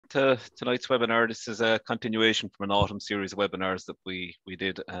to tonight's webinar. This is a continuation from an autumn series of webinars that we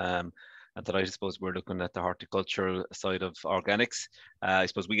did. And tonight, I suppose we're looking at the horticultural side of organics. I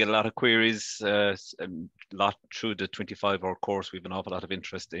suppose we get a lot of queries, a lot through the 25-hour course. We have an awful lot of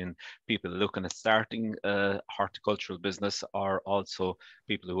interest in people looking at starting a horticultural business, or also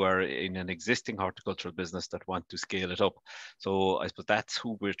people who are in an existing horticultural business that want to scale it up. So I suppose that's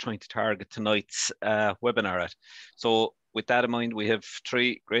who we're trying to target tonight's webinar at. So with that in mind, we have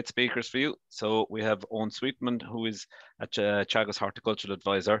three great speakers for you. So we have Eoin Sweetman, who is a Teagasc Horticultural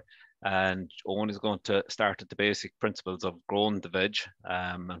Advisor. And Eoin is going to start at the basic principles of growing the veg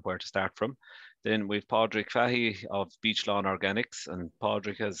and where to start from. Then we've Padraig Fahy of Beechlawn Organics, and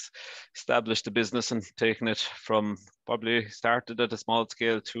Padraig has established a business and taken it from probably started at a small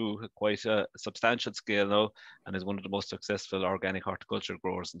scale to quite a substantial scale now, and is one of the most successful organic horticulture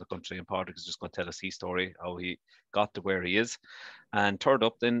growers in the country. And Padraig is just going to tell us his story, how he got to where he is. And third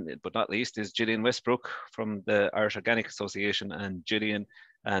up then, but not least, is Gillian Westbrook from the Irish Organic Association. And Gillian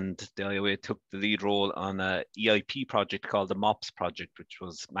and the IOA took the lead role on a EIP project called the MOPS project, which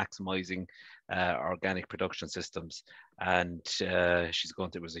was maximising organic production systems. And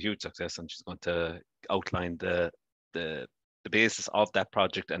it was a huge success, and she's going to outline the basis of that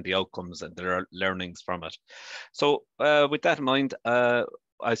project and the outcomes and the learnings from it. So with that in mind,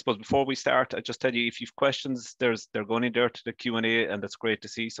 I suppose before we start, I just tell you, if you've questions, they're going in there to the Q&A, and that's great to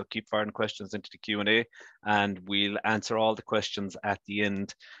see. So keep firing questions into the Q&A, and we'll answer all the questions at the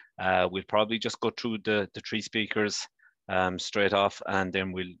end. We'll probably just go through the three speakers straight off, and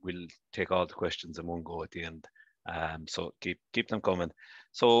then we'll take all the questions in one go at the end. So keep them coming.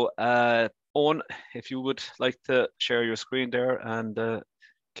 So Eoin, if you would like to share your screen there and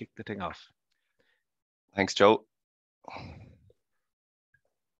kick the thing off. Thanks, Joe.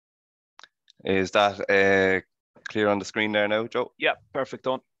 Is that clear on the screen there now, Joe? Yeah, perfect,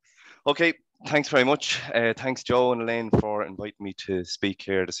 Eoin. Okay, thanks very much. Thanks, Joe and Elaine, for inviting me to speak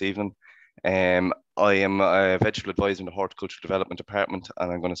here this evening. I am a vegetable advisor in the Horticultural Development Department,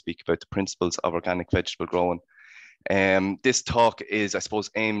 and I'm going to speak about the principles of organic vegetable growing. This talk is, I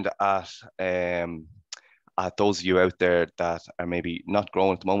suppose, aimed at those of you out there that are maybe not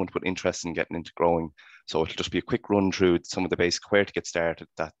growing at the moment, but interested in getting into growing. So it'll just be a quick run through some of the basic where to get started,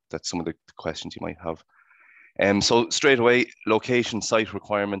 that's some of the questions you might have. So straight away, location, site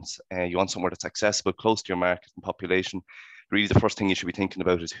requirements. You want somewhere that's accessible, close to your market and population. Really, the first thing you should be thinking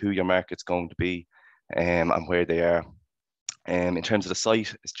about is who your market's going to be and where they are. In terms of the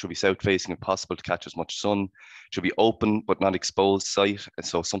site, it should be south-facing if possible to catch as much sun. It should be open but not exposed site,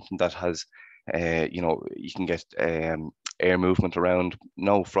 so something that has, you can get air movement around,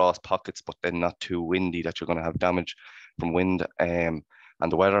 no frost pockets, but then not too windy that you're going to have damage from wind and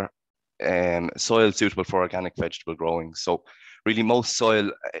the weather. Soil suitable for organic vegetable growing. So really most soil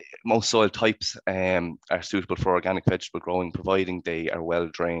types are suitable for organic vegetable growing, providing they are well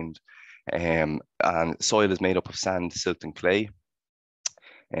drained. And soil is made up of sand, silt and clay.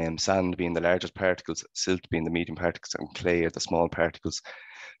 Sand being the largest particles, silt being the medium particles, and clay are the small particles.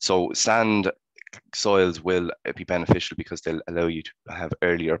 So sand soils will be beneficial because they'll allow you to have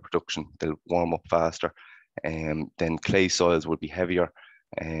earlier production. They'll warm up faster. Then clay soils will be heavier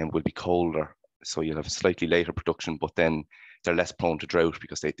and will be colder. So you'll have slightly later production, but then they're less prone to drought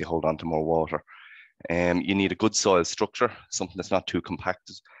because they hold on to more water. You need a good soil structure, something that's not too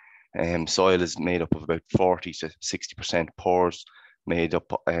compacted. Soil is made up of about 40 to 60% pores, made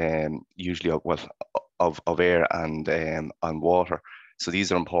up usually of air and water. So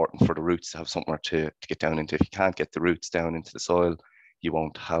these are important for the roots to have somewhere to get down into. If you can't get the roots down into the soil, you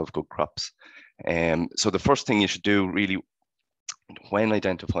won't have good crops. So the first thing you should do really when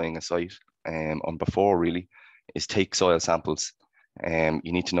identifying a site, and before really, is take soil samples. You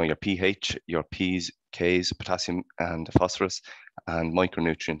need to know your pH, your P's, K's, potassium and phosphorus, and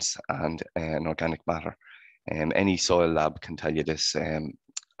micronutrients and organic matter. Any soil lab can tell you this, and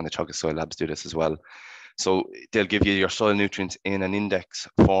the Teagasc soil labs do this as well. So they'll give you your soil nutrients in an index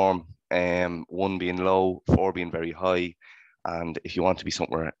form, 1 being low, 4 being very high, and if you want to be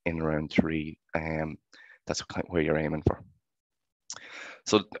somewhere in around 3, that's where you're aiming for.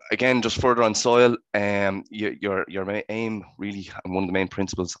 So again, just further on soil, your aim really, and one of the main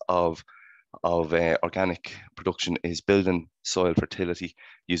principles of organic production is building soil fertility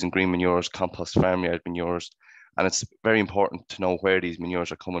using green manures, compost, farmyard manures, and it's very important to know where these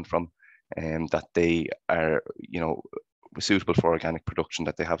manures are coming from, and that they are, suitable for organic production,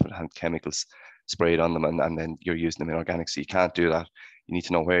 that they haven't had chemicals sprayed on them, and then you're using them in organic. So you can't do that. You need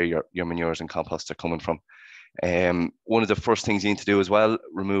to know where your manures and compost are coming from. One of the first things you need to do as well,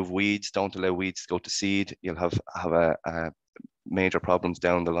 remove weeds. Don't allow weeds to go to seed. You'll have a major problems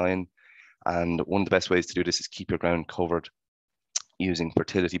down the line. And one of the best ways to do this is keep your ground covered using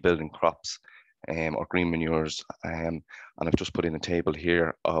fertility building crops or green manures. And I've just put in a table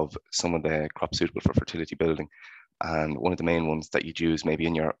here of some of the crops suitable for fertility building. And one of the main ones that you'd use maybe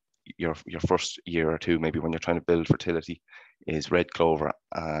in your first year or two, maybe when you're trying to build fertility, is red clover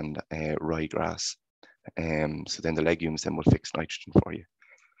and ryegrass. So then the legumes then will fix nitrogen for you.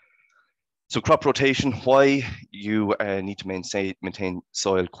 So crop rotation, why you need to maintain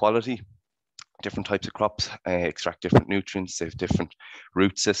soil quality. Different types of crops extract different nutrients. They have different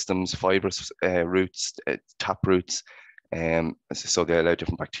root systems, fibrous roots, tap roots. So they allow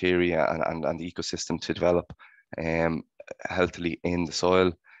different bacteria and the ecosystem to develop healthily in the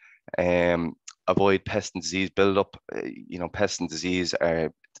soil. Avoid pest and disease buildup. Pest and disease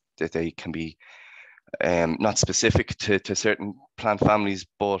they can be not specific to certain plant families,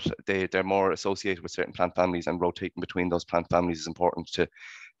 but they're more associated with certain plant families, and rotating between those plant families is important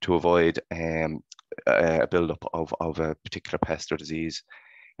to avoid a buildup of a particular pest or disease.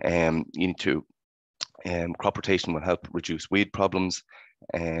 You need to crop rotation will help reduce weed problems.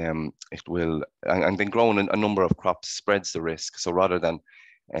 It will, and then growing a number of crops spreads the risk. So rather than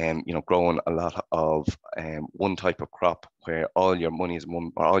growing a lot of one type of crop where all your money is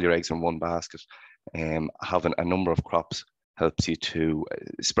one, or all your eggs are in one basket, having a number of crops helps you to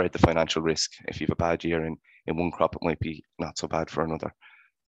spread the financial risk. If you have a bad year in one crop, it might be not so bad for another.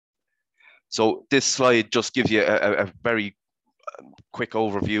 So this slide just gives you a very quick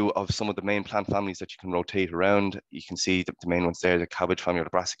overview of some of the main plant families that you can rotate around. You can see the main ones there: the cabbage family or the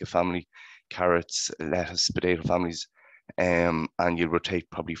brassica family, carrots, lettuce, potato families, and you rotate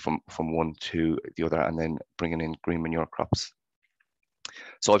probably from one to the other, and then bringing in green manure crops.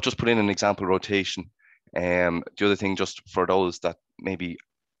 So I've just put in an example rotation. The other thing, just for those that maybe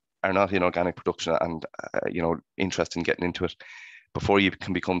are not in organic production and interested in getting into it, before you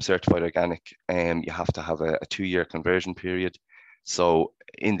can become certified organic, you have to have a 2-year conversion period. So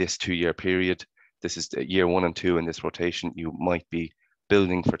in this 2-year period, this is the year 1 and 2 in this rotation, you might be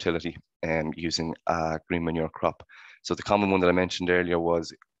building fertility using a green manure crop. So the common one that I mentioned earlier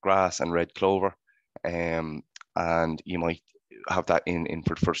was grass and red clover, and you might have that in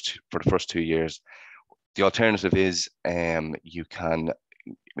for the first 2 years. The alternative is you can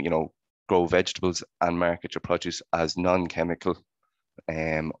grow vegetables and market your produce as non-chemical,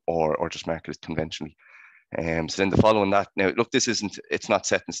 or just market it conventionally. So then the following that, now look, it's not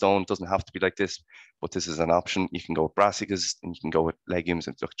set in stone, it doesn't have to be like this, but this is an option. You can go with brassicas, and you can go with legumes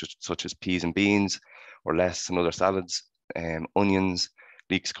such as peas and beans, or lettuce and other salads, onions,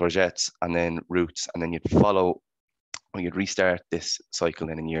 leeks, courgettes, and then roots. And then you'd restart this cycle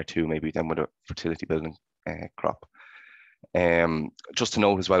then in year 2, maybe then with a fertility building crop. Just to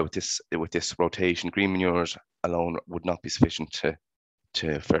note as well, with this rotation, green manures alone would not be sufficient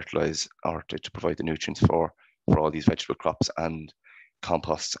to fertilize or to provide the nutrients for all these vegetable crops, and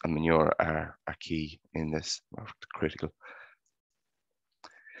compost and manure are key in this, or critical.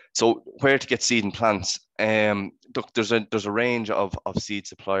 So where to get seed and plants? Look, there's a range of seed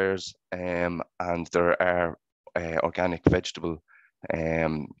suppliers, and there are organic vegetable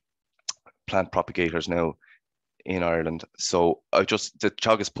plant propagators now in Ireland. So the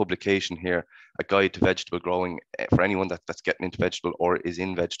Teagasc publication here, a guide to vegetable growing, for anyone that's getting into vegetable or is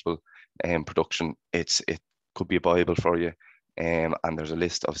in vegetable production, it could be a Bible for you. And there's a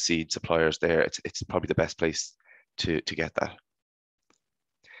list of seed suppliers there. It's probably the best place to get that.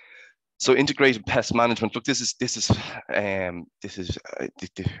 So integrated pest management. Look, this is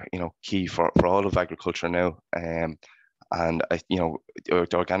key for all of agriculture now. And the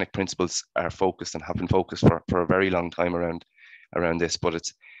organic principles are focused and have been focused for a very long time around this. But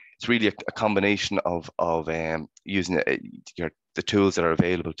it's really a combination of using the tools that are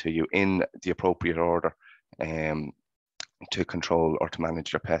available to you in the appropriate order to control or to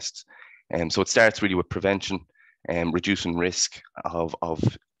manage your pests. So it starts really with prevention, reducing risk of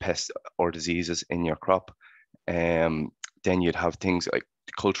pests or diseases in your crop. Then you'd have things like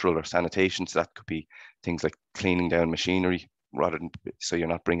cultural or sanitation. So that could be things like cleaning down machinery, so you're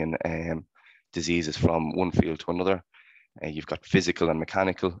not bringing diseases from one field to another. You've got physical and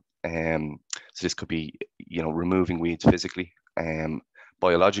mechanical. So this could be removing weeds physically.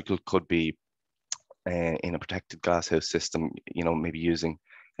 Biological could be in a protected glasshouse system, maybe using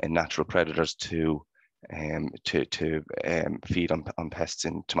natural predators to feed on pests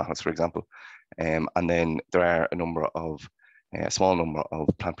in tomatoes, for example. And then there are a small number of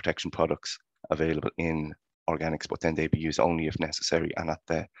plant protection products available in organics, but then they'd be used only if necessary and at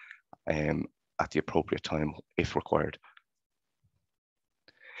the appropriate time if required.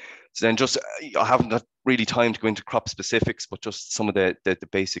 So then I haven't got really time to go into crop specifics, but just some of the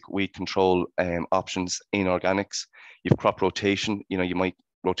basic weed control options in organics. You've crop rotation. You might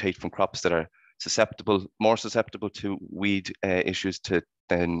rotate from crops that are more susceptible to weed issues to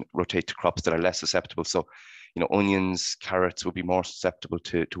then rotate to crops that are less susceptible. So, onions, carrots will be more susceptible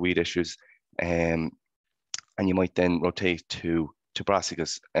to weed issues, and you might then rotate to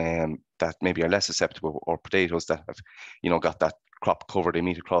brassicas that maybe are less susceptible, or potatoes that have, got that crop cover. They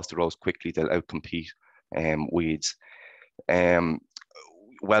meet across the rows quickly. They'll outcompete weeds.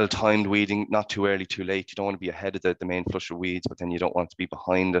 Well-timed weeding, not too early, too late. You don't want to be ahead of the main flush of weeds, but then you don't want to be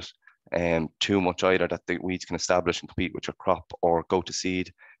behind it too much either, that the weeds can establish and compete with your crop or go to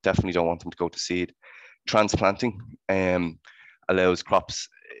seed. Definitely don't want them to go to seed. Transplanting allows crops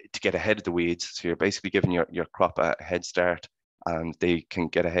to get ahead of the weeds. So you're basically giving your crop a head start, and they can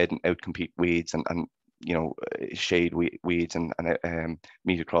get ahead and outcompete weeds and shade weeds and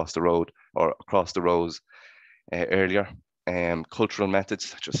meet across the road or across the rows earlier. Cultural methods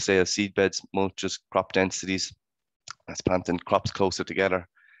such as seed beds, mulches, crop densities. That's planting crops closer together.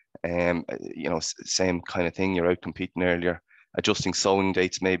 Same kind of thing. You're out competing earlier. Adjusting sowing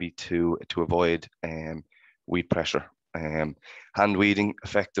dates maybe to avoid weed pressure. Hand weeding,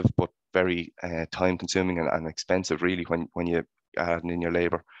 effective but very time consuming and expensive really when you add in your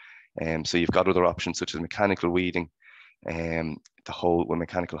labor. So you've got other options such as mechanical weeding, with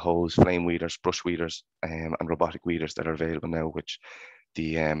mechanical hoes, flame weeders, brush weeders, and robotic weeders that are available now, which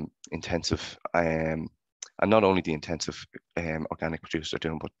the intensive and not only the intensive organic producers are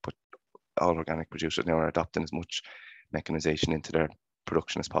doing, but all organic producers now are adopting as much mechanization into their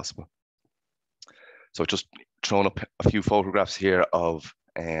production as possible. So just throwing up a few photographs here of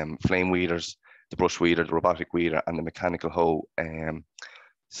flame weeders, the brush weeder, the robotic weeder, and the mechanical hoe,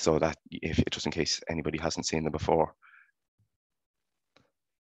 so that just in case anybody hasn't seen them before.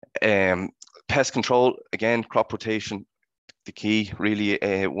 Pest control, again, crop rotation, the key, really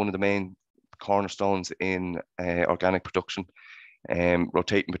one of the main cornerstones in organic production.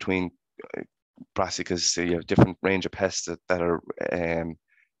 Rotating between brassicas, so you have different range of pests that are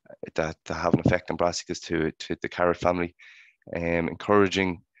that have an effect on brassicas to the carrot family.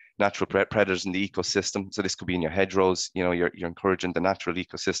 Encouraging natural predators in the ecosystem. So this could be in your hedgerows. You're encouraging the natural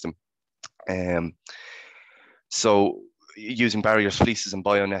ecosystem. So using barriers, fleeces, and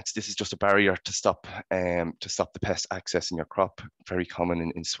bionets. This is just a barrier to stop the pest accessing your crop. Very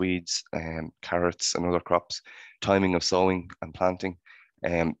common in Swedes, carrots, and other crops. Timing of sowing and planting.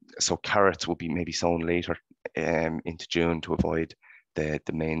 So carrots will be maybe sown later into June to avoid the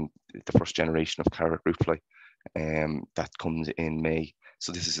first generation of carrot root fly that comes in May.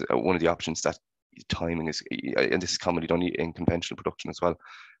 So this is one of the options that timing is, and this is commonly done in conventional production as well.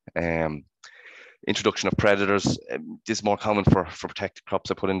 Introduction of predators. This is more common for protected crops.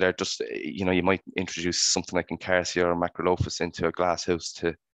 I put in there just, you might introduce something like Incarcia or Macrolophus into a glass house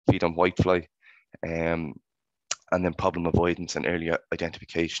to feed on whitefly. And then problem avoidance and early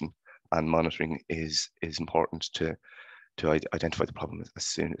identification and monitoring is important to identify the problem as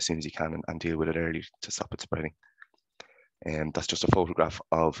soon as you can and deal with it early to stop it spreading. And that's just a photograph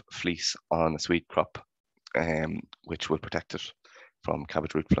of fleece on a Swede crop, which will protect it from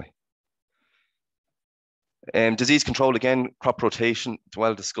cabbage root fly. Disease control, again, crop rotation, it's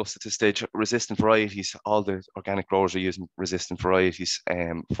well discussed at this stage. Resistant varieties, all the organic growers are using resistant varieties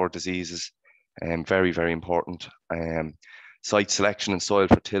for diseases, very, very important. Site selection and soil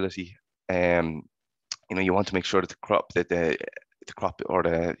fertility. You want to make sure that the crop, or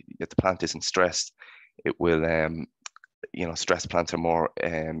the plant isn't stressed. It will, stress plants are more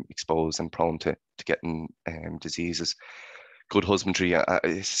exposed and prone to getting diseases. Good husbandry, is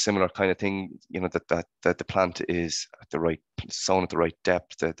a similar kind of thing. That the plant is sown at the right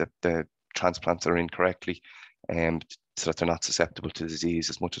depth. The transplants are in correctly, so that they're not susceptible to disease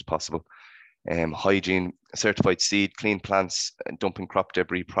as much as possible. Hygiene, certified seed, clean plants, dumping crop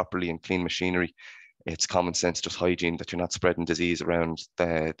debris properly, and clean machinery. It's common sense, just hygiene, that you're not spreading disease around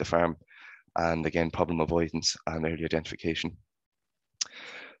the farm. And again, problem avoidance and early identification.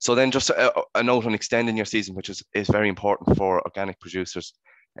 So then just a note on extending your season, which is very important for organic producers.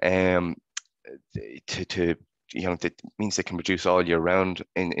 That means they can produce all year round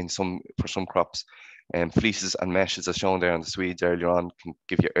for some crops. Fleeces and meshes, as shown there on the Swedes earlier on, can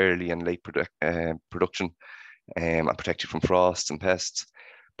give you early and late production and protect you from frost and pests.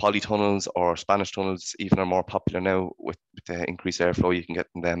 Polytunnels or Spanish tunnels even are more popular now with the increased airflow you can get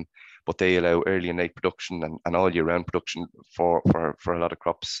in them, but they allow early and late production and all year round production for a lot of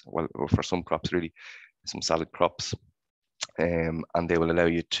crops, well, for some crops really, some salad crops, and they will allow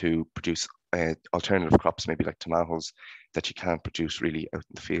you to produce alternative crops, maybe like tomatoes, that you can't produce really out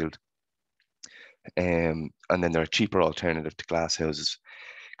in the field. And then they're a cheaper alternative to glass houses.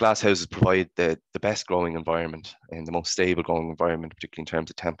 Glass houses provide the best growing environment and the most stable growing environment, particularly in terms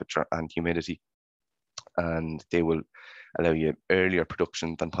of temperature and humidity. And they will allow you earlier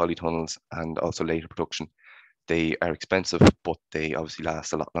production than polytunnels and also later production. They are expensive, but they obviously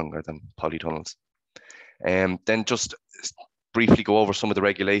last a lot longer than polytunnels. Then just briefly go over some of the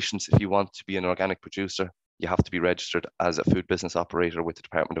regulations. If you want to be an organic producer, you have to be registered as a food business operator with the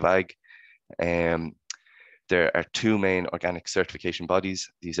Department of Ag. There are two main organic certification bodies.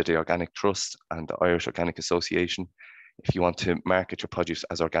 These are the Organic Trust and the Irish Organic Association. If you want to market your produce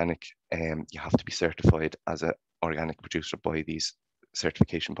as organic, you have to be certified as an organic producer by these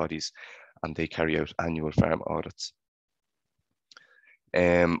certification bodies, and they carry out annual farm audits.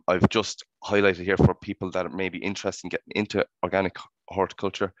 I've just highlighted here for people that may be interested in getting into organic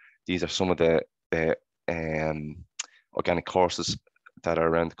horticulture. These are some of the organic courses that are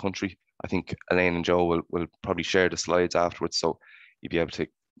around the country. I think Elaine and Joe will probably share the slides afterwards, so you'll be able to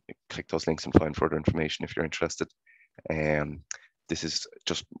click those links and find further information if you're interested. This is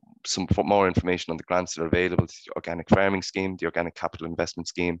just some more information on the grants that are available: the Organic Farming Scheme, the Organic Capital Investment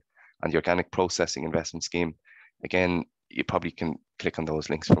Scheme, and the Organic Processing Investment Scheme. Again, you probably can click on those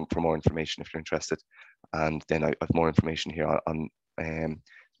links for more information if you're interested. And then I have more information here on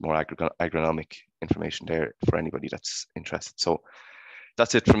more agronomic information there for anybody that's interested. So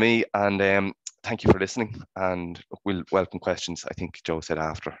that's it for me, and thank you for listening, and we'll welcome questions, I think Joe said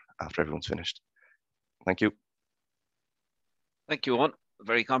after everyone's finished. Thank you. Thank you, Eoin.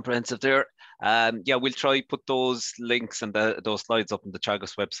 Very comprehensive there. Yeah, we'll try put those links and those slides up on the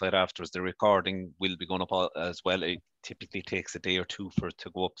Teagasc website afterwards. The recording will be going up as well. It typically takes a day or two for it to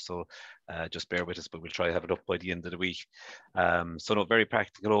go up, so just bear with us, but we'll try to have it up by the end of the week. So no, very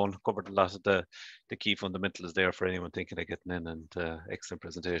practical on, covered a lot of the key fundamentals there for anyone thinking of getting in, and excellent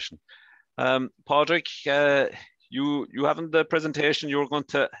presentation. Padraig, you having the presentation, you were going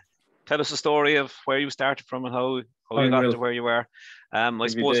to tell us a story of where you started from and how you got to where you are. I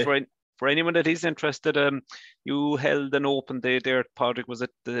suppose for anyone that is interested, you held an open day there, Padraig. Was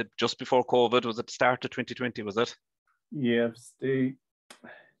it just before COVID? Was it the start of 2020? Was it? Yeah, I think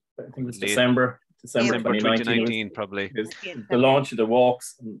it was December 2019 probably. The launch of the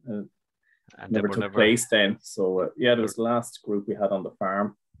walks and never took place then. So yeah, it was the last group we had on the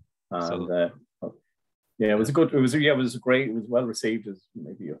farm, and yeah, it was great. It was well received. It was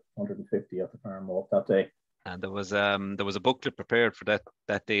maybe 150 at the farm walk that day. And there was a booklet prepared for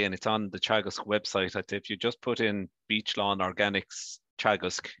that day, and it's on the Teagasc website. I'd say if you just put in Beechlawn Organics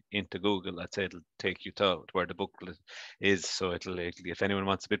Teagasc into Google, I'd say it'll take you to where the booklet is. So it'll if anyone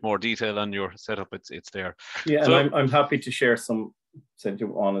wants a bit more detail on your setup, it's there. Yeah, so, and I'm happy to share send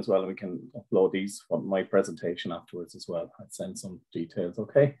you on as well, and we can upload these from my presentation afterwards as well. I'd send some details.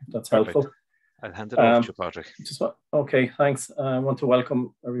 Okay, if that's helpful. I'll hand it over to you, Padraig. Okay, thanks. I want to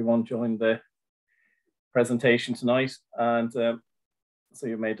welcome everyone joining the presentation tonight. And so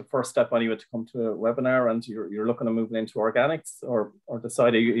you made the first step anyway to come to a webinar, and you're looking at moving into organics, or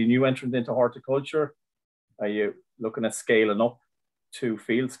decide, are you a new entrant into horticulture? Are you looking at scaling up to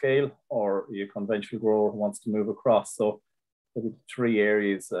field scale, or are you a conventional grower who wants to move across? So maybe three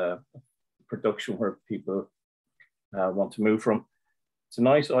areas of production where people want to move from.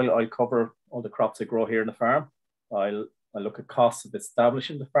 Tonight, I'll cover all the crops I grow here in the farm. I'll look at costs of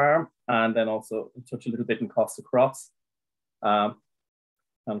establishing the farm, and then also touch a little bit on cost of crops, and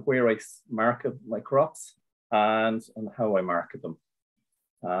where I market my crops, and how I market them.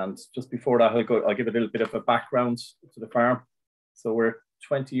 And just before that, I'll give a little bit of a background to the farm. So we're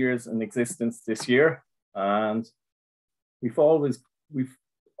 20 years in existence this year, and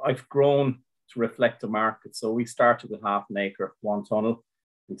I've grown to reflect the market. So we started with 1/2 an acre, 1 tunnel.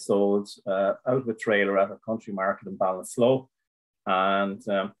 We sold out of a trailer at a country market in Ballinasloe, and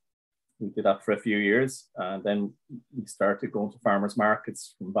we did that for a few years. And then we started going to farmers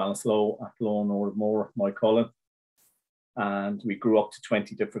markets from Ballinasloe, Athlone, Ormore, Moycullen, and we grew up to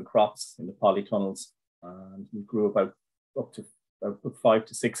 20 different crops in the polytunnels, and we grew up to 5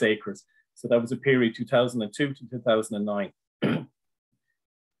 to 6 acres. So that was a period 2002 to 2009.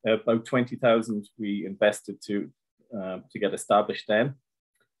 About 20,000 we invested to get established then.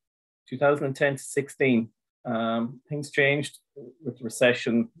 2010 to 16, things changed with the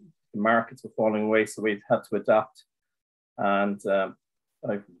recession. The markets were falling away, so we had to adapt. And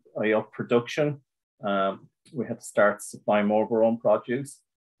I upped production. We had to start supplying more of our own produce.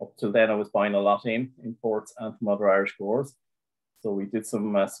 Up till then, I was buying a lot in imports and from other Irish growers. So we did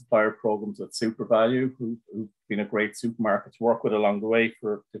some supplier programs with SuperValue, who've been a great supermarket to work with along the way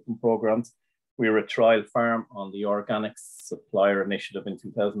for different programs. We were a trial farm on the Organics Supplier Initiative in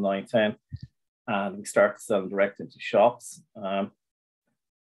 2009-10. and we started selling direct into shops.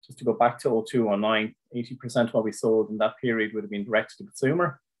 Just to go back to 0209, 80% of what we sold in that period would have been direct to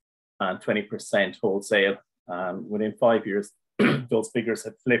consumer and 20% wholesale. Within 5 years, those figures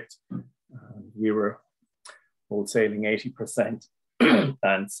had flipped. We were wholesaling 80%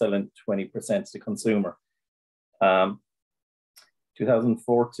 and selling 20% to consumer.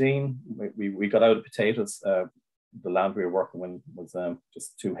 2014, we got out of potatoes. The land we were working in was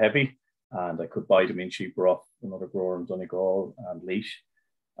just too heavy, and I could buy them in cheaper off another grower in Donegal and Laois.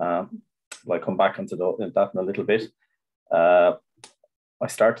 I'll come back into that in a little bit. I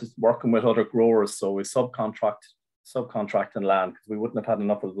started working with other growers, so we subcontracting land because we wouldn't have had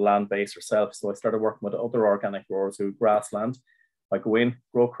enough of the land base ourselves. So I started working with other organic growers who grassland. I go in,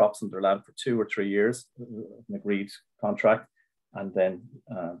 grow crops on their land for 2 or 3 years, an agreed contract, and then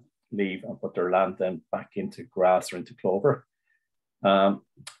leave and put their land then back into grass or into clover.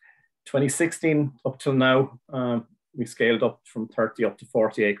 2016 up till now, we scaled up from 30 up to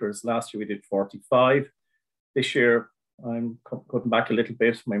 40 acres. Last year we did 45. This year I'm cutting back a little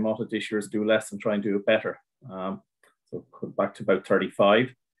bit. My motto this year is do less and try and do it better. So cut back to about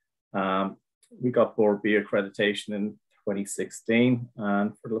 35. We got Board B accreditation in 2016,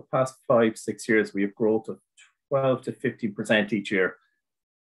 and for the past 5-6 years we have growth of 12 to 15% each year.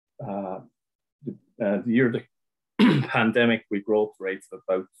 The year of the pandemic, we growth rates of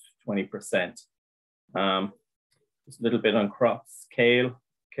about 20%. Just a little bit on crops. Kale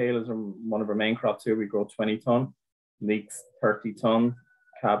is one of our main crops here. We grow 20 ton, leeks 30 ton,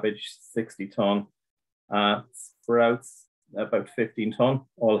 cabbage 60 ton, sprouts about 15 ton,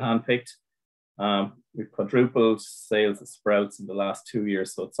 all hand picked. We've quadrupled sales of sprouts in the last 2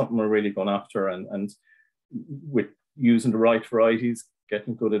 years, so it's something we're really going after, and with using the right varieties,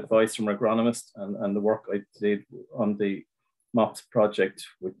 getting good advice from agronomists, and the work I did on the MOPS project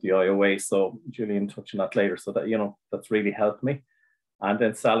with the IOA. So Gillian touching that later. So that, that's really helped me. And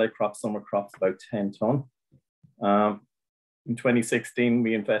then salad crops, summer crops, about 10 ton. In 2016,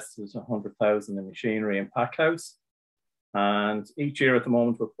 we invested 100,000 in machinery and pack house. And each year at the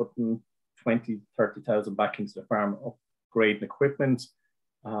moment, we're putting 20, 30,000 back into the farm, upgrading equipment,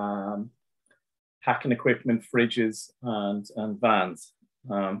 packing equipment, fridges, and vans.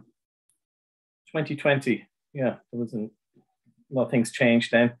 2020, yeah, there was a lot of things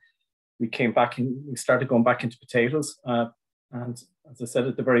changed then. We came back and we started going back into potatoes. And as I said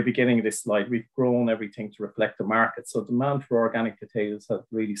at the very beginning of this slide, we've grown everything to reflect the market. So demand for organic potatoes has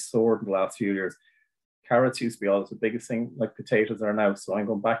really soared in the last few years. Carrots used to be always the biggest thing, like potatoes are now. So I'm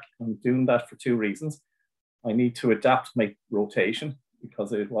going back and doing that for 2 reasons. I need to adapt my rotation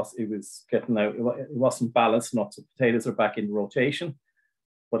because it was getting out, it wasn't balanced enough. So potatoes are back in rotation,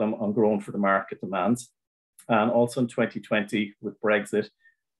 but I'm growing for the market demands. And also in 2020 with Brexit,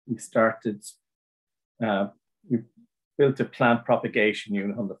 we started, we built a plant propagation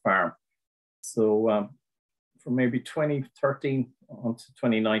unit on the farm. So from maybe 2013 on to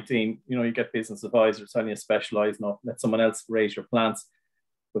 2019, you get business advisors telling you specialize, not let someone else raise your plants.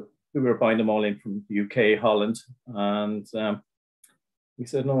 But we were buying them all in from the UK, Holland. And we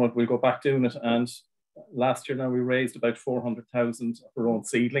said, no, we'll go back doing it. And last year now we raised about 400,000 of our own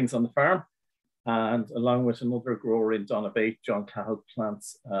seedlings on the farm. And along with another grower in Donabate, John Cahill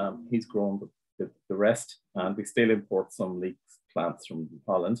plants, he's grown the rest. And we still import some leeks plants from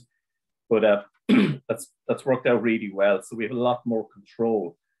Holland. But that's worked out really well. So we have a lot more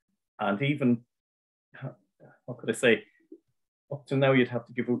control. And even, what could I say? Up to now, you'd have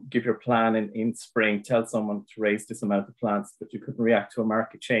to give your plan in spring, tell someone to raise this amount of plants, but you couldn't react to a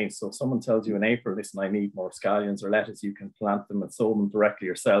market change. So if someone tells you in April, listen, I need more scallions or lettuce, you can plant them and sow them directly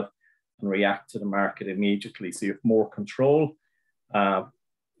yourself and react to the market immediately. So you have more control.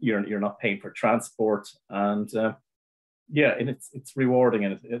 You're not paying for transport, and yeah, and it's rewarding,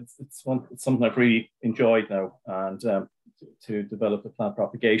 and it's something I've really enjoyed now, and to develop the plant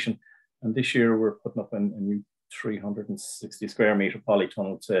propagation. And this year we're putting up a new 360 square meter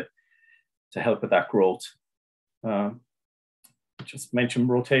polytunnel to help with that growth. Just mention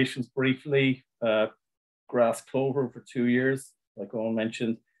rotations briefly. Grass clover for 2 years, like Eoin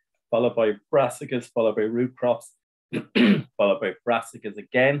mentioned, followed by brassicas, followed by root crops, followed by brassicas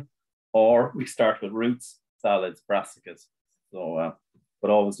again, or we start with roots, salads, brassicas. So,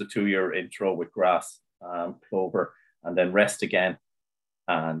 but always the 2-year intro with grass, clover, and then rest again,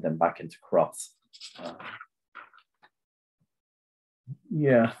 and then back into crops.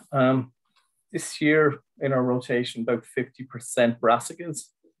 This year in our rotation, about 50% brassicas.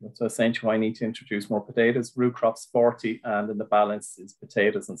 So essentially I need to introduce more potatoes, root crops 40, and then the balance is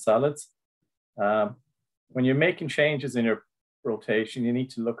potatoes and salads. When you're making changes in your rotation, you need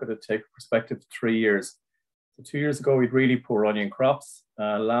to look at it, take a perspective of 3 years. So 2 years ago, we'd really poor onion crops.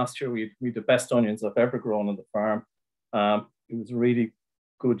 Last year, we had the best onions I've ever grown on the farm. It was a really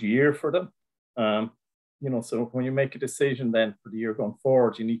good year for them. You know, so when you make a decision then for the year going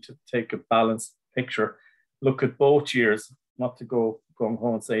forward, you need to take a balanced picture, look at both years, not to going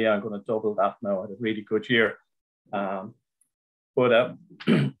home and say, yeah, I'm going to double that now. I had a really good year. But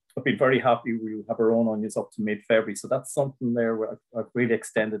I've been very happy. We have our own onions up to mid-February. So that's something there where I've really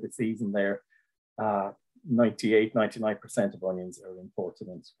extended the season there. 98, 99% of onions are imported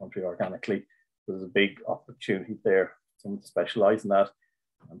into the country organically. There's a big opportunity there, someone to specialize in that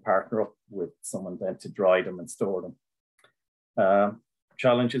and partner up with someone then to dry them and store them.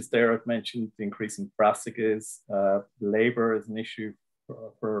 Challenges there, I've mentioned the increasing brassicas. Labor is an issue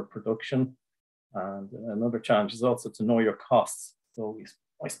for production. And another challenge is also to know your costs. So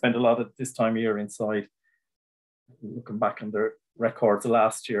I spend a lot of this time of year inside, looking back on the records of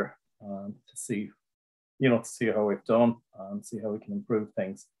last year to see how we've done and see how we can improve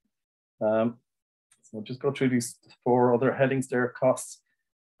things. So I'll just go through these 4 other headings there. Costs.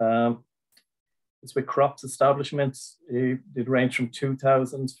 It's with crops establishments. It range from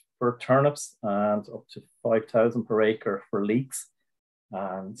 2,000 for turnips and up to 5,000 per acre for leeks.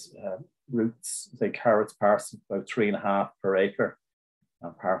 And roots, say carrots, parsnips, about 3.5 per acre,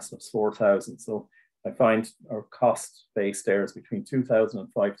 and parsnips 4,000. So I find our cost base there is between 2,000 and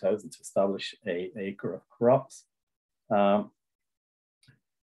 5,000 to establish an acre of crops. The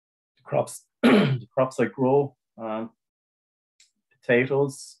crops I grow,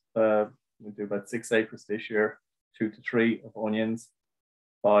 potatoes, we do about 6 acres this year, 2 to 3 of onions,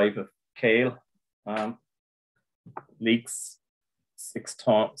 5 of kale, leeks, 6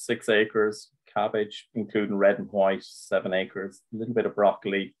 acres, cabbage, including red and white, 7 acres, a little bit of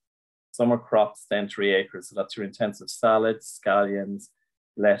broccoli. Summer crops, then 3 acres. So that's your intensive salads, scallions,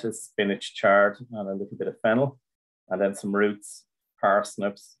 lettuce, spinach, chard, and a little bit of fennel. And then some roots,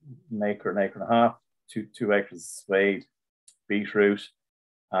 parsnips, an acre and a half, 2 acres of swede, beetroot.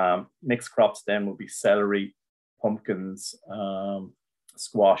 Mixed crops then will be celery, pumpkins,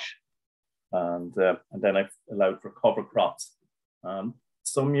 squash, and then I've allowed for cover crops.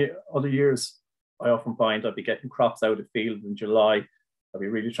 Other years, I often find I'd be getting crops out of the field in July. I'll be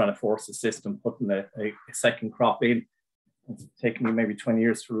really trying to force the system, putting a second crop in. It's taking me maybe 20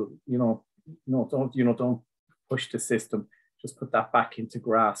 years to, don't push the system. Just put that back into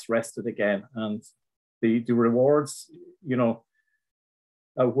grass, rest it again. And the rewards,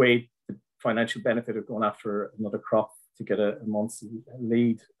 outweigh the financial benefit of going after another crop to get a month's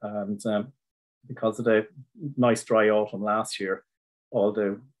lead. And because of the nice dry autumn last year, all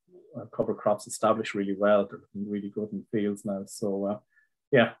the cover crops established really well. They're looking really good in fields now. So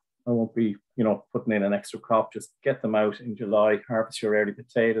I won't be, putting in an extra crop. Just get them out in July, harvest your early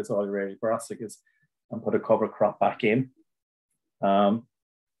potatoes, all your early brassicas, and put a cover crop back in.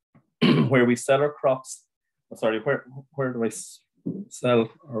 Where we sell our crops, where do I sell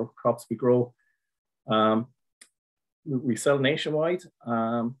our crops we grow? We sell nationwide,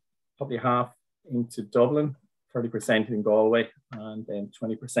 probably half into Dublin, 30% in Galway, and then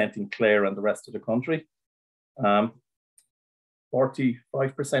 20% in Clare and the rest of the country. 45%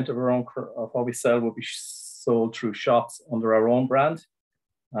 of what we sell will be sold through shops under our own brand.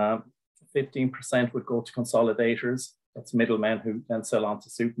 15% would go to consolidators. That's middlemen who then sell on to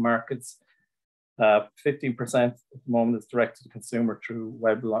supermarkets. 15% at the moment is direct to the consumer through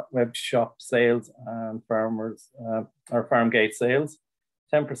web shop sales and farmers or farm gate sales.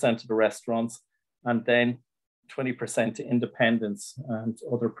 10% to the restaurants, and then 20% to independents and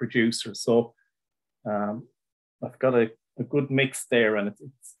other producers. So I've got a good mix there, and I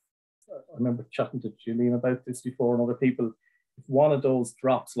remember chatting to Gillian about this before and other people. If one of those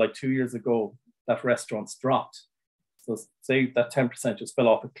drops, like 2 years ago, that restaurant's dropped. So say that 10% just fell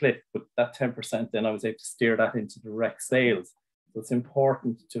off a cliff, but that 10% then I was able to steer that into direct sales. So it's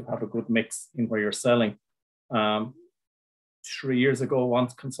important to have a good mix in where you're selling. 3 years ago,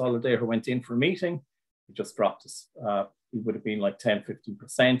 once consolidator went in for a meeting, it just dropped us. It would have been like 10,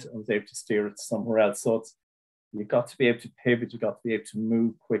 15%. I was able to steer it somewhere else. So you've got to be able to pivot, you've got to be able to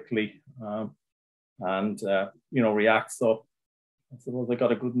move quickly and react. So I suppose I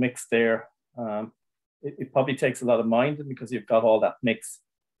got a good mix there. It probably takes a lot of minding because you've got all that mix,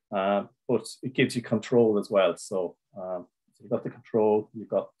 but it gives you control as well. So you've got the control, you've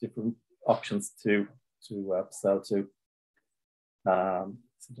got different options to sell to.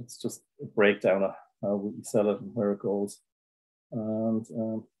 So that's just a breakdown of how we sell it and where it goes. And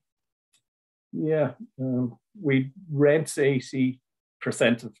we rent 80%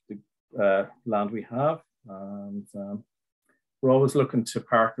 of the land we have, and we're always looking to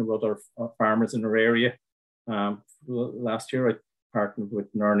partner with other farmers in our area. Last year, I partnered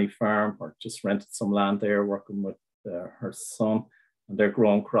with Nerney Farm, or just rented some land there, working with her son, and they're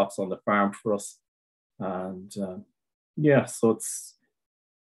growing crops on the farm for us. And yeah, so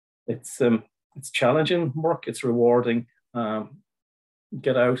it's challenging work. It's rewarding.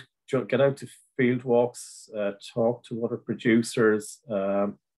 Get out to field walks, talk to other producers.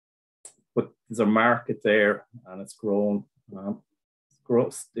 But there's a market there, and it's grown.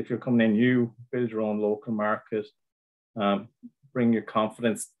 If you're coming in new, build your own local market. Bring your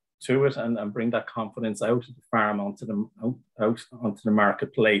confidence to it, and bring that confidence out of the farm onto the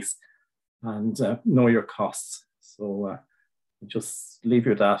marketplace, and know your costs. So just leave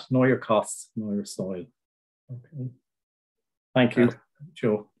you with that. Know your costs, know your soil. Okay. Thank you,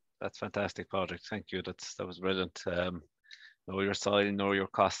 Joe. That's fantastic, Padraig. Thank you. That was brilliant. Know your soil, know your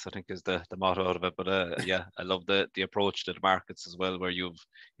costs, I think is the motto out of it. But yeah, I love the approach to the markets as well, where you've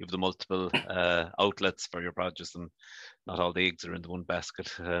the multiple outlets for your produce, and not all the eggs are in the one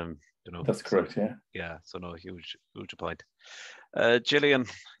basket. You know, that's correct. Yeah. Yeah. So no, huge point. Gillian,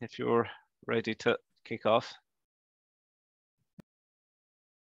 if you're ready to kick off.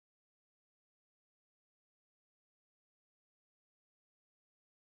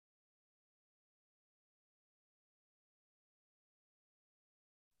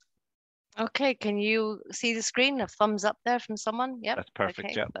 Okay, can you see the screen? A thumbs up there from someone? Yep. That's perfect.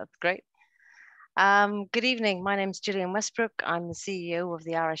 Okay, yeah. That's great. Good evening. My name is Gillian Westbrook. I'm the CEO of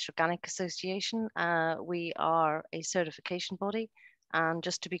the Irish Organic Association. We are a certification body. And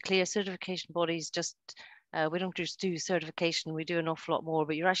just to be clear, certification bodies we don't just do certification, we do an awful lot more,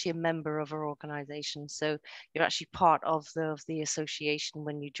 but you're actually a member of our organization. So you're actually part of the association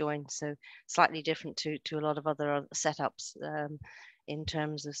when you join. So slightly different to a lot of other setups in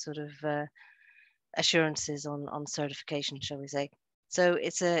terms of sort of assurances on certification, shall we say. So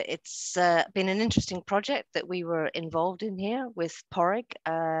it's been an interesting project that we were involved in here with Padraig.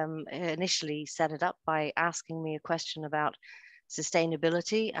 Initially set it up by asking me a question about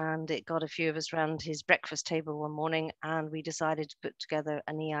sustainability, and it got a few of us around his breakfast table one morning, and we decided to put together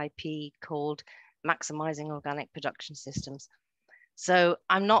an EIP called Maximizing Organic Production Systems. So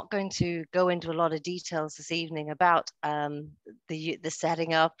I'm not going to go into a lot of details this evening about the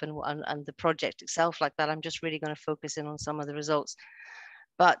setting up and the project itself like that. I'm just really going to focus in on some of the results.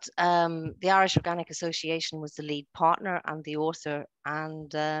 But the Irish Organic Association was the lead partner and the author,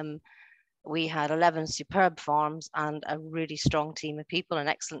 and we had 11 superb farms and a really strong team of people, an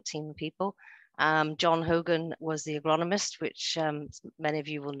excellent team of people. John Hogan was the agronomist, which many of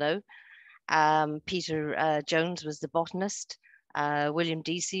you will know. Peter Jones was the botanist. William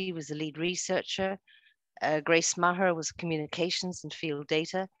Deasy was the lead researcher. Grace Maher was communications and field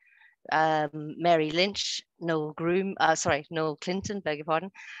data. Mary Lynch, Noel Clinton, beg your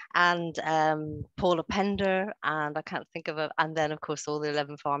pardon, and Paula Pender, and I can't think of it, and then of course all the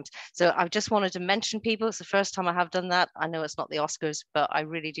 11 farms. So I just wanted to mention people. It's the first time I have done that. I know it's not the Oscars, but I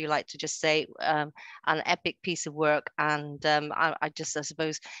really do like to just say an epic piece of work. And I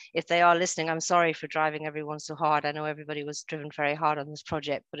suppose if they are listening, I'm sorry for driving everyone so hard. I know everybody was driven very hard on this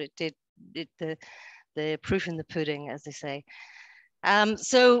project, but the proof in the pudding, as they say.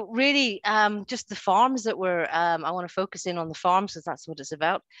 So really just the farms that were, I want to focus in on the farms because that's what it's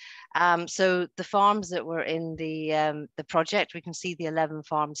about. So the farms that were in the project, we can see the 11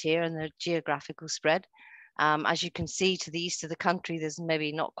 farms here and their geographical spread. As you can see to the east of the country, there's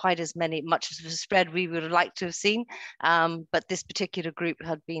maybe not quite as much of a spread we would have liked to have seen, but this particular group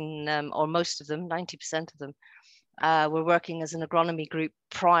had been, or most of them, 90% of them, were working as an agronomy group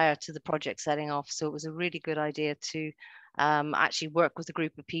prior to the project setting off. So it was a really good idea to actually work with a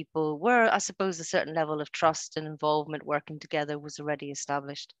group of people where I suppose a certain level of trust and involvement working together was already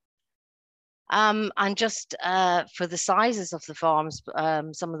established. And just for the sizes of the farms,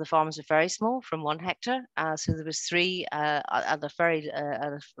 some of the farms were very small, from 1 hectare. So there was 3 other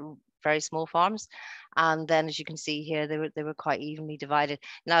very small farms, and then as you can see here, they were quite evenly divided.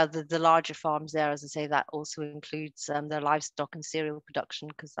 Now the larger farms there, as I say, that also includes their livestock and cereal production,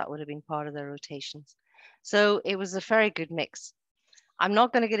 because that would have been part of their rotations. So it was a very good mix. I'm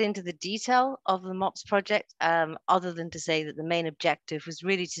not going to get into the detail of the MOPS project, other than to say that the main objective was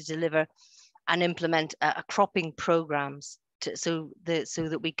really to deliver and implement a cropping programs so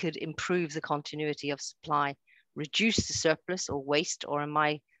that we could improve the continuity of supply, reduce the surplus or waste, or in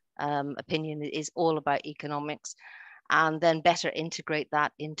my opinion, it is all about economics, and then better integrate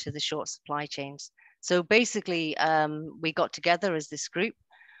that into the short supply chains. So basically, we got together as this group.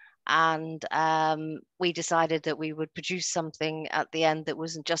 And we decided that we would produce something at the end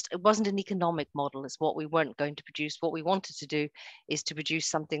that it wasn't an economic model. It's what we weren't going to produce. What we wanted to do is to produce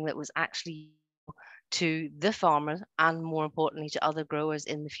something that was actually to the farmer and, more importantly, to other growers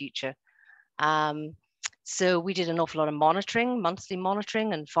in the future. So we did an awful lot of monitoring, monthly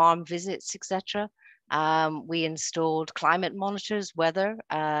monitoring and farm visits, etc. We installed climate monitors, weather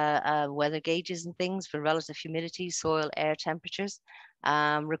gauges and things for relative humidity, soil, air temperatures,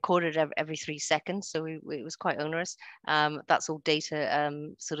 recorded every 3 seconds. So it was quite onerous. That's all data,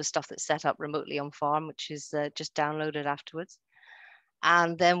 sort of stuff that's set up remotely on farm, which is just downloaded afterwards.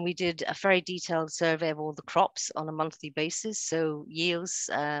 And then we did a very detailed survey of all the crops on a monthly basis. So yields,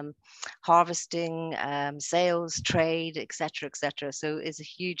 harvesting, sales, trade, etc., etc. So it's a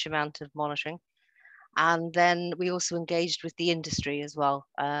huge amount of monitoring. And then we also engaged with the industry as well,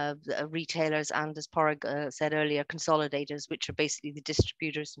 retailers and, as Padraig said earlier, consolidators, which are basically the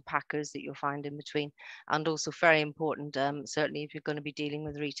distributors and packers that you'll find in between. And also very important, certainly if you're going to be dealing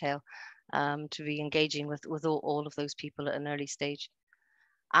with retail, to be engaging with all of those people at an early stage.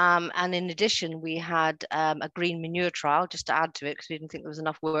 And in addition, we had a green manure trial, just to add to it, because we didn't think there was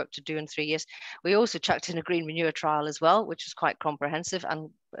enough work to do in 3 years. We also chucked in a green manure trial as well, which was quite comprehensive and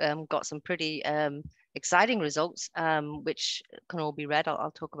got some pretty exciting results, which can all be read.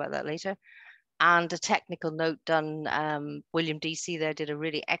 I'll talk about that later. And a technical note done. William DC there did a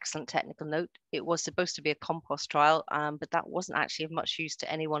really excellent technical note. It was supposed to be a compost trial, but that wasn't actually of much use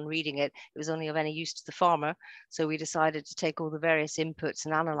to anyone reading it. It was only of any use to the farmer. So we decided to take all the various inputs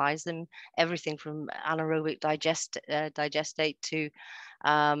and analyze them, everything from anaerobic digestate to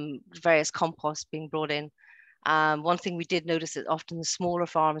various composts being brought in. One thing we did notice that often the smaller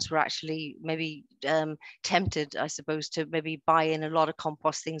farmers were actually maybe tempted, I suppose, to maybe buy in a lot of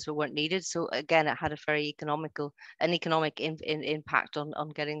compost things that weren't needed. So again, it had a very economic impact on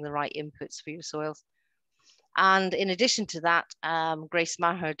getting the right inputs for your soils. And in addition to that, Grace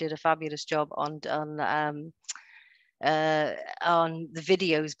Maher did a fabulous job on the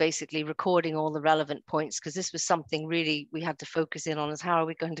videos, basically recording all the relevant points, because this was something really we had to focus in on, is how are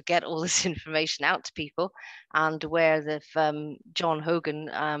we going to get all this information out to people. And where the John Hogan,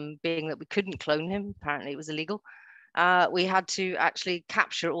 being that we couldn't clone him, apparently it was illegal, we had to actually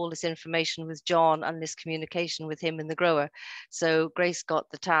capture all this information with John and this communication with him and the grower. So Grace got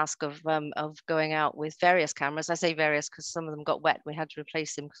the task of going out with various cameras. I say various because some of them got wet. We had to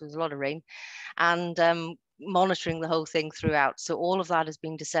replace them because there was a lot of rain, and monitoring the whole thing throughout. So all of that is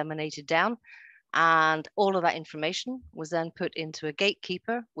being disseminated down, and all of that information was then put into a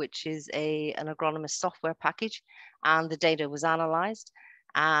gatekeeper, which is an agronomist software package, and the data was analyzed.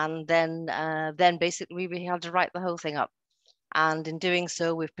 And then basically we had to write the whole thing up. And in doing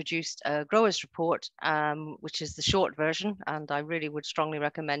so, we've produced a growers report, which is the short version. And I really would strongly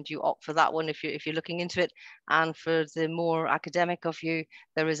recommend you opt for that one if you're looking into it. And for the more academic of you,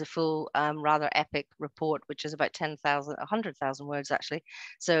 there is a full, rather epic report, which is about 100,000 words actually.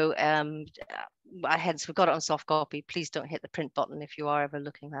 So hence we've got it on soft copy. Please don't hit the print button if you are ever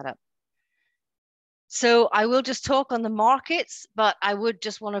looking that up. So I will just talk on the markets, but I would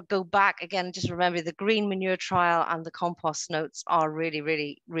just want to go back again. Just remember the green manure trial and the compost notes are really,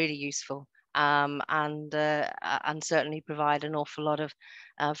 really, really useful, and certainly provide an awful lot of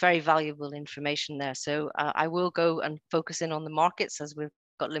very valuable information there. So I will go and focus in on the markets as we've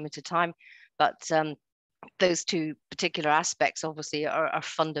got limited time, but those two particular aspects obviously are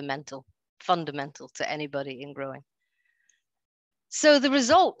fundamental to anybody in growing. So the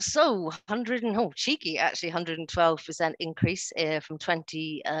results, cheeky, actually 112% increase from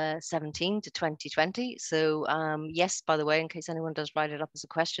 2017 to 2020. So yes, by the way, in case anyone does write it up as a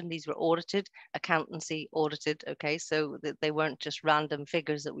question, these were audited, accountancy audited, okay? So they weren't just random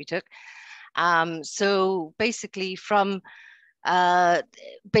figures that we took. So basically from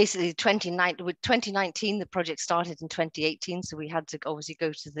 2019, the project started in 2018. So we had to obviously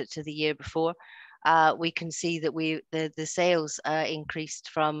go to the year before. We can see that the sales increased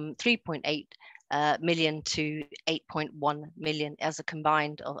from 3.8 million to 8.1 million as a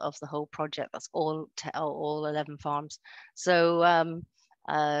combined of the whole project. That's all 11 farms. So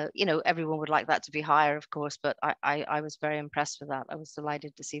everyone would like that to be higher, of course, but I was very impressed with that. I was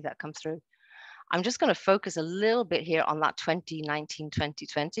delighted to see that come through. I'm just going to focus a little bit here on that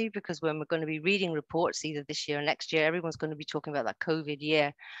 2019-2020, because when we're going to be reading reports either this year or next year, everyone's going to be talking about that COVID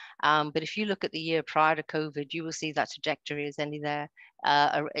year. But if you look at the year prior to COVID, you will see that trajectory is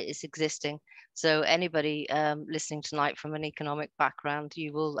it's existing. So anybody listening tonight from an economic background,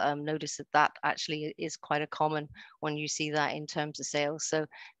 you will notice that actually is quite a common when you see that in terms of sales. So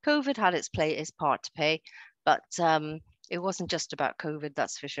COVID had its part to play, but It wasn't just about COVID,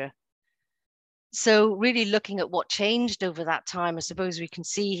 that's for sure. So really looking at what changed over that time, I suppose we can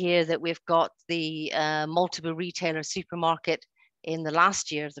see here that we've got the multiple retailer supermarket in the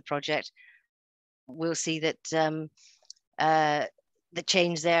last year of the project. We'll see that the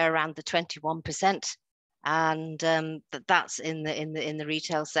change there around the 21%, and that's in the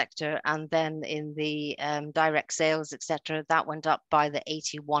retail sector, and then in the direct sales, etc., that went up by the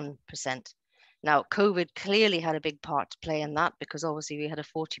 81%. Now, COVID clearly had a big part to play in that, because obviously we had a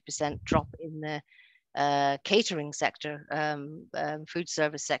 40% drop in the catering sector, food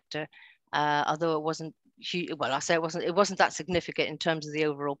service sector, although it wasn't huge. Well, I say it wasn't that significant in terms of the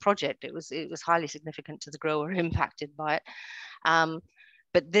overall project. It was highly significant to the grower impacted by it.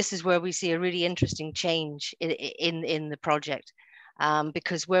 But this is where we see a really interesting change in the project,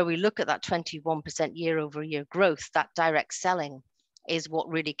 because where we look at that 21% year-over-year growth, that direct selling is what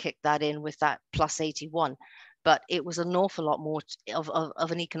really kicked that in with that plus 81. But it was an awful lot more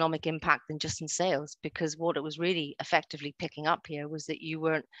of an economic impact than just in sales, because what it was really effectively picking up here was that you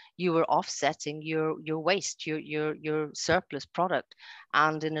were offsetting your waste, your surplus product,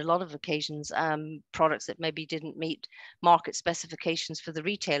 and in a lot of occasions, products that maybe didn't meet market specifications for the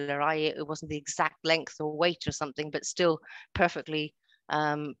retailer, i.e., it wasn't the exact length or weight or something, but still perfectly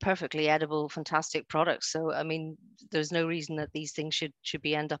edible, fantastic products. So I mean, there's no reason that these things should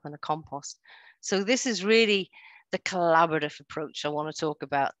be end up in a compost. So this is really the collaborative approach I want to talk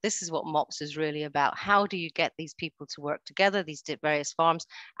about. This is what MOPS is really about. How do you get these people to work together, these various farms,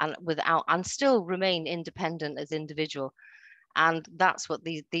 and still remain independent as individual? And that's what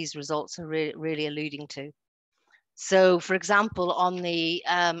these results are really alluding to. So, for example, on the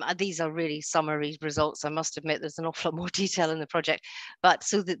these are really summary results. I must admit, there's an awful lot more detail in the project. But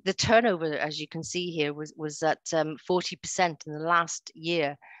so the turnover, as you can see here, was at 40% in the last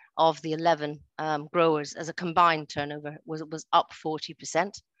year of the 11 growers. As a combined turnover was up 40%.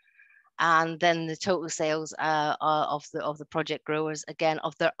 And then the total sales of the project growers, again,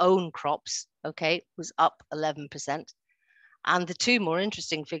 of their own crops, okay, was up 11%. And the two more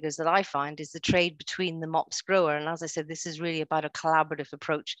interesting figures that I find is the trade between the MOPS grower. And as I said, this is really about a collaborative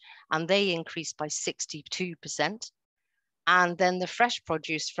approach. And they increased by 62%. And then the fresh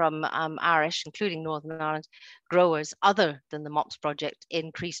produce from Irish, including Northern Ireland, growers other than the MOPS project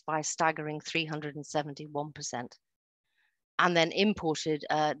increased by a staggering 371%. And then imported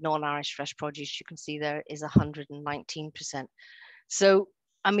non-Irish fresh produce, you can see there, is 119%. So,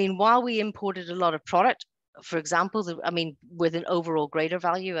 I mean, while we imported a lot of product, for example, with an overall greater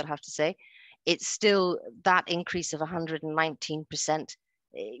value, I'd have to say, it's still that increase of 119%.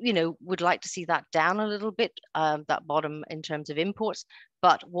 Would like to see that down a little bit, that bottom in terms of imports.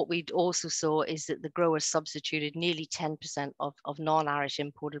 But what we also saw is that the growers substituted nearly 10% of non-Irish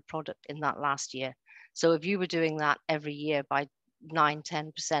imported product in that last year. So if you were doing that every year by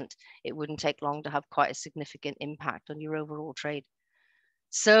 9-10%, it wouldn't take long to have quite a significant impact on your overall trade.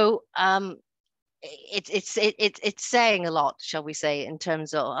 So it's saying a lot, shall we say, in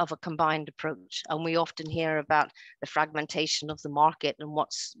terms of a combined approach. And we often hear about the fragmentation of the market and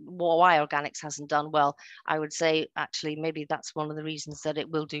why organics hasn't done well. I would say actually maybe that's one of the reasons that it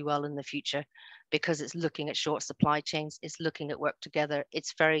will do well in the future, because it's looking at short supply chains, it's looking at work together.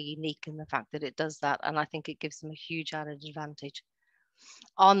 It's very unique in the fact that it does that, and I think it gives them a huge added advantage.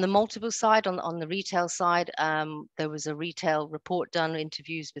 On the multiple side, on the retail side, there was a retail report done,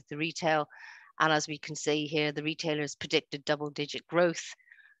 interviews with the retail. And as we can see here, the retailers predicted double-digit growth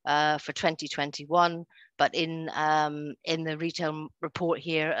for 2021. But in the retail report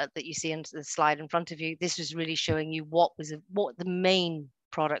here that you see in the slide in front of you, this was really showing you what the main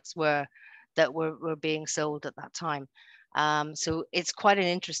products were that were being sold at that time. So it's quite an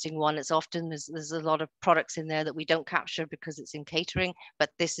interesting one. It's often there's a lot of products in there that we don't capture because it's in catering,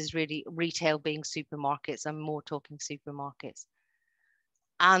 but this is really retail being supermarkets. I'm more talking supermarkets.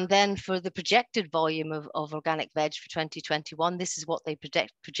 And then for the projected volume of organic veg for 2021, this is what they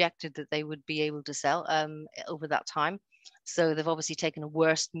projected that they would be able to sell over that time. So they've obviously taken a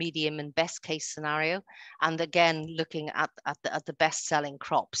worst, medium, and best case scenario. And again, looking at the best selling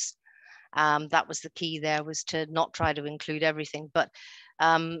crops. That was the key there, was to not try to include everything. But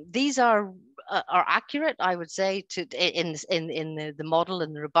these are accurate, I would say, in the model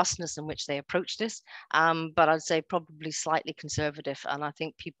and the robustness in which they approach this. But I'd say probably slightly conservative. And I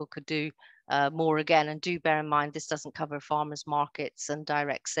think people could do more again. And do bear in mind, this doesn't cover farmers markets and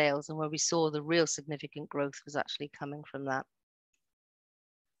direct sales. And where we saw the real significant growth was actually coming from that.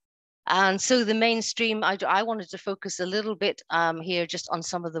 And so the mainstream, I wanted to focus a little bit here just on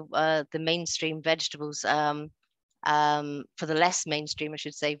some of the mainstream vegetables for the less mainstream, I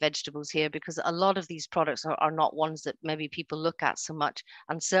should say, vegetables here, because a lot of these products are not ones that maybe people look at so much.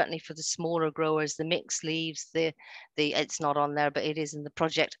 And certainly for the smaller growers, the mixed leaves, it's not on there, but it is in the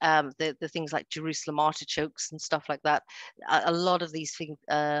project, the things like Jerusalem artichokes and stuff like that. A lot of these things,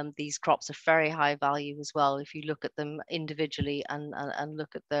 these crops are very high value as well. If you look at them individually and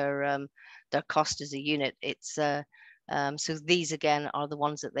look at their cost as a unit, it's so these again are the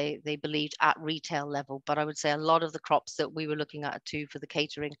ones that they believed at retail level. But I would say a lot of the crops that we were looking at too for the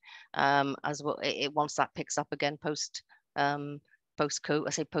catering, as well, once that picks up again post-COVID, I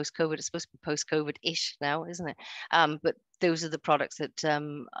say post-COVID, it's supposed to be post-COVID-ish now, isn't it? But those are the products that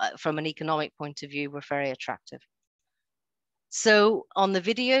from an economic point of view were very attractive. So on the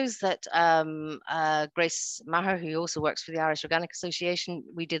videos that Grace Maher, who also works for the Irish Organic Association,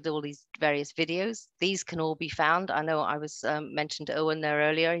 we did all these various videos. These can all be found. I know I was mentioned to Eoin there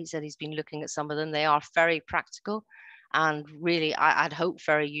earlier. He said he's been looking at some of them. They are very practical and really, I'd hope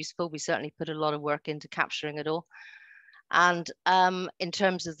very useful. We certainly put a lot of work into capturing it all. And in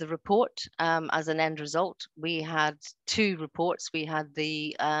terms of the report, as an end result, we had 2 reports. We had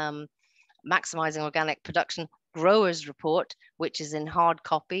the Maximising Organic Production Growers Report, which is in hard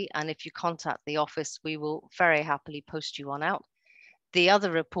copy. And if you contact the office, we will very happily post you one out. The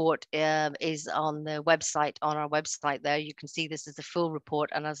other report is on the website, on our website there. You can see this is the full report.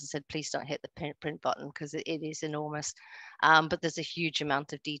 And as I said, please don't hit the print button because it is enormous. But there's a huge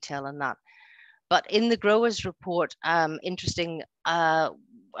amount of detail in that. But in the growers report, interesting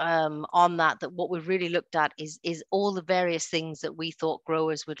on that what we've really looked at is all the various things that we thought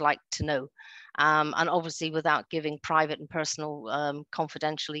growers would like to know. And obviously without giving private and personal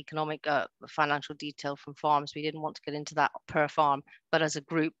confidential economic financial detail from farms, we didn't want to get into that per farm, but as a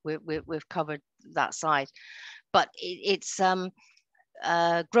group we've covered that side. But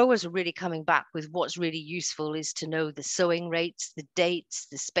growers are really coming back with what's really useful is to know the sowing rates, the dates,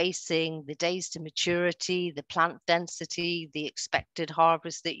 the spacing, the days to maturity, the plant density, the expected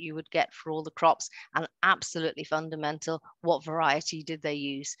harvest that you would get for all the crops, and absolutely fundamental, what variety did they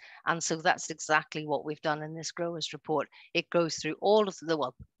use? And so that's exactly what we've done in this growers report. It goes through all of the,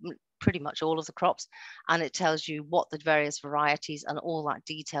 well, pretty much all of the crops, and it tells you what the various varieties and all that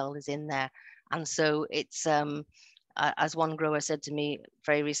detail is in there. And so it's as one grower said to me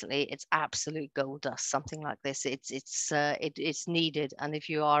very recently, it's absolute gold dust, something like this. It's needed. And if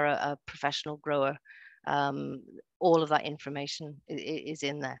you are a professional grower, all of that information is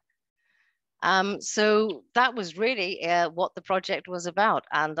in there. So that was really what the project was about.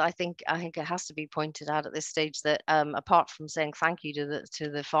 And I think it has to be pointed out at this stage that apart from saying thank you to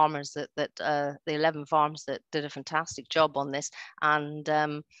the farmers, that the 11 farms that did a fantastic job on this, and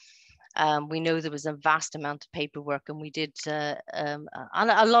we know there was a vast amount of paperwork, and we did a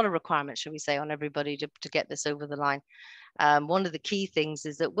lot of requirements, shall we say, on everybody to get this over the line. One of the key things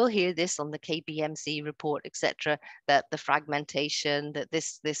is that we'll hear this on the KPMC report, etc., that the fragmentation, that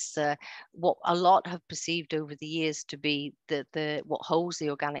this what a lot have perceived over the years to be what holds the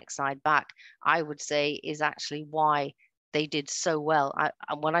organic side back, I would say, is actually why they did so well.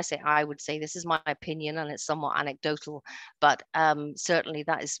 When I say I would say, this is my opinion and it's somewhat anecdotal, but certainly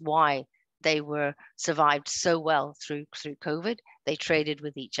that is why they survived so well through COVID. They traded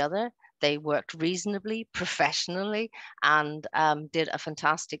with each other. They worked reasonably, professionally, and did a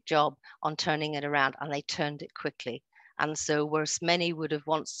fantastic job on turning it around, and they turned it quickly. And so whereas many would have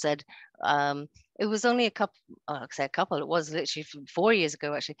once said, it was only it was literally 4 years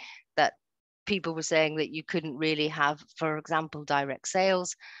ago actually, that people were saying that you couldn't really have, for example, direct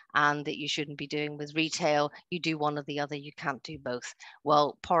sales, and that you shouldn't be doing with retail. You do one or the other, you can't do both.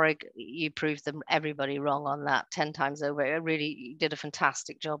 Well, Padraig, you proved everybody wrong on that 10 times over. It really did a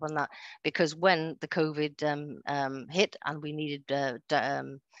fantastic job on that, because when the COVID hit and we needed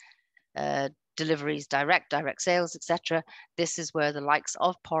deliveries, direct sales, etc., this is where the likes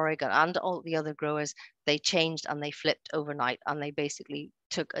of Padraig and all the other growers, they changed and they flipped overnight, and they basically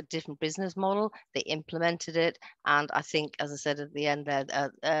took a different business model, they implemented it, and I think, as I said at the end there,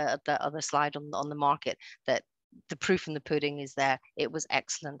 at the other slide on the market, that the proof in the pudding is there. It was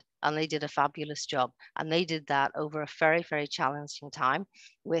excellent, and they did a fabulous job, and they did that over a very, very challenging time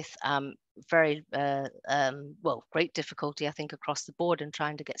with very great difficulty, I think, across the board in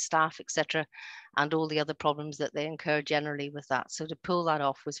trying to get staff, etc., and all the other problems that they incur generally with that. So to pull that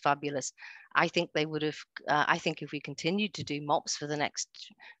off was fabulous. I think they would have, I think if we continued to do MOPS for the next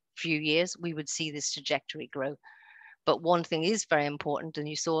few years, we would see this trajectory grow. But one thing is very important, and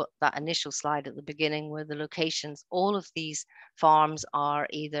you saw that initial slide at the beginning where the locations, all of these farms are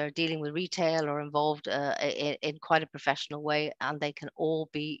either dealing with retail or involved in quite a professional way, and they can all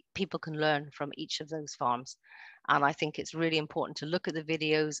be, people can learn from each of those farms. And I think it's really important to look at the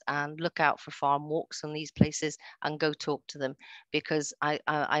videos and look out for farm walks on these places and go talk to them, because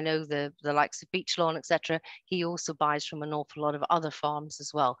I know the likes of Beechlawn, etc. He also buys from an awful lot of other farms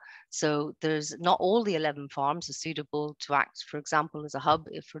as well. So there's not all the 11 farms are suitable to act, for example, as a hub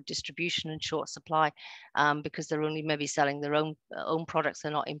for distribution and short supply, because they're only maybe selling their own products.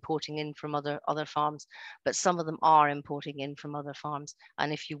 They're not importing in from other farms, but some of them are importing in from other farms.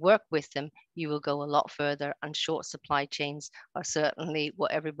 And if you work with them, you will go a lot further, and short supply chains are certainly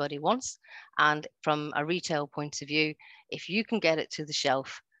what everybody wants. And from a retail point of view, if you can get it to the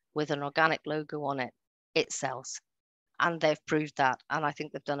shelf with an organic logo on it, it sells. And they've proved that. And I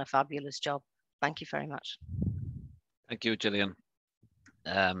think they've done a fabulous job. Thank you very much. Thank you, Gillian.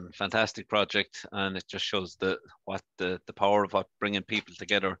 Fantastic project, and it just shows what the power of what bringing people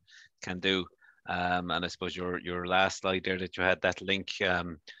together can do. And I suppose your last slide there that you had, that link,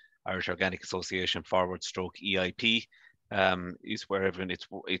 Irish Organic Association /EIP, is where everyone,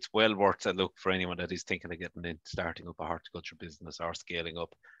 it's well worth a look for anyone that is thinking of getting in, starting up a horticulture business or scaling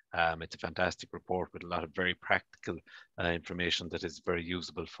up. It's a fantastic report with a lot of very practical information that is very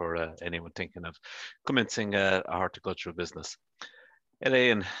usable for anyone thinking of commencing a horticultural business.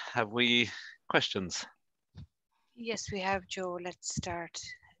 Elaine, have we questions? Yes, we have, Joe. Let's start.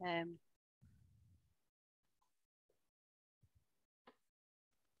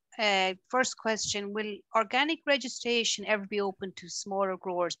 First question, will organic registration ever be open to smaller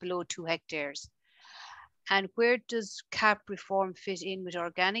growers below 2 hectares? And where does CAP reform fit in with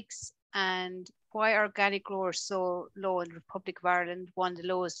organics? And why are organic growers so low in the Republic of Ireland, one of the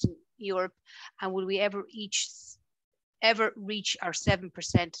lowest in Europe? And will we ever reach our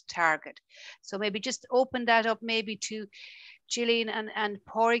 7% target? So maybe just open that up maybe to Gillian and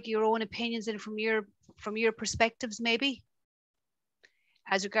Padraig, your own opinions and from your perspectives maybe.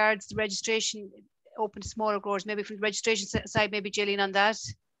 As regards the registration open to smaller growers, maybe from the registration side, maybe Gillian on that.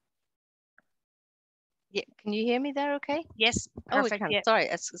 Yeah, can you hear me there okay? Yes, perfect. Oh, yeah. Sorry,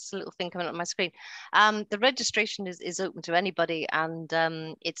 it's a little thing coming up on my screen. The registration is open to anybody, and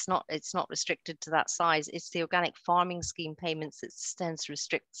it's not restricted to that size. It's the organic farming scheme payments that tends to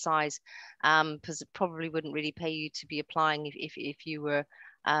restrict size, because it probably wouldn't really pay you to be applying if you were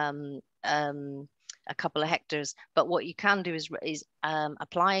a couple of hectares. But what you can do is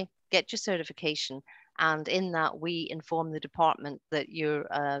apply, get your certification, and in that we inform the department that you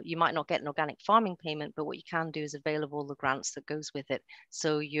might not get an organic farming payment, but what you can do is avail of all the grants that goes with it.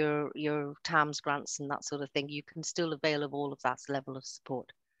 So your TAMS grants and that sort of thing, you can still avail of all of that level of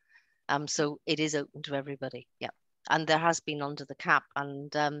support. So it is open to everybody. Yeah. And there has been under the CAP,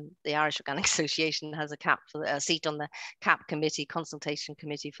 and the Irish Organic Association has a seat on the CAP committee, consultation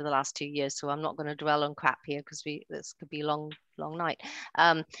committee, for the last 2 years. So I'm not going to dwell on CAP here because this could be a long night.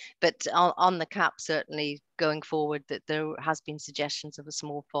 But on the CAP, certainly going forward, that there has been suggestions of a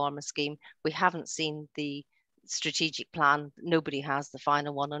small farmer scheme. We haven't seen the strategic plan. Nobody has the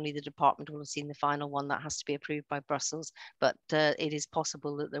final one. Only the department will have seen the final one. That has to be approved by Brussels. But it is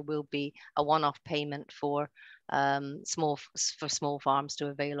possible that there will be a one-off payment for small farms to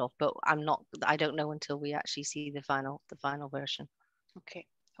avail of. But I don't know until we actually see the final version. Okay.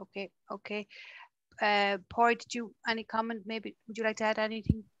 Paul, did you any comment? Maybe would you like to add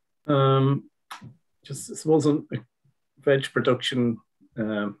anything? Just I suppose on veg production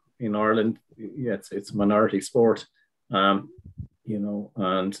in Ireland, yeah, it's a minority sport, you know,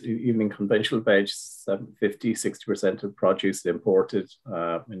 and even in conventional veg, 50-60% of produce imported.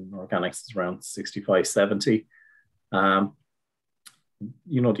 In organics, it's around 65-70.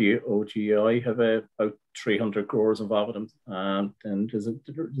 You know, the OGI have about 300 growers involved in them, and there's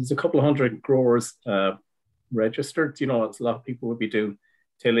a couple of hundred growers registered. You know, a lot of people would be doing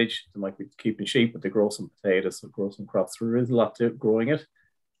tillage. They might be keeping sheep, but they grow some potatoes, grow some crops. There is a lot to growing it.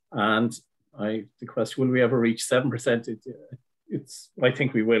 And the question, will we ever reach 7%? I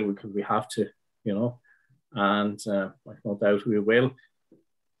think we will, because we have to, you know, and I've no doubt we will.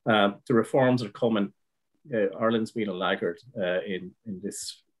 The reforms are coming. Ireland's been a laggard in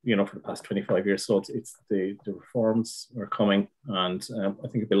this, you know, for the past 25 years. So it's the reforms are coming, and I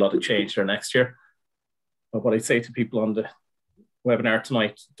think there'll be a lot of change there next year. But what I say to people on the webinar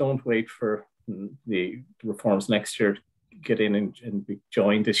tonight, don't wait for the reforms next year. Get in and be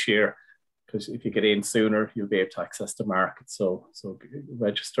joined this year, because if you get in sooner, you'll be able to access the market. So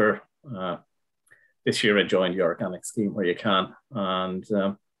register this year and join the organic scheme where you can. And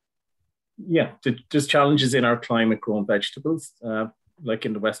yeah, there's challenges in our climate growing vegetables. Like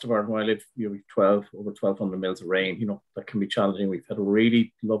in the west of Ireland where I live, you have over 1,200 mils of rain. You know, that can be challenging. We've had a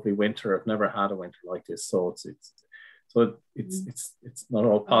really lovely winter. I've never had a winter like this. So So it's not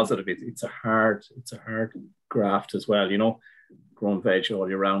all positive. It's a hard graft as well, you know, growing veg all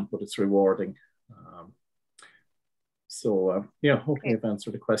year round, but it's rewarding. Yeah, hopefully I've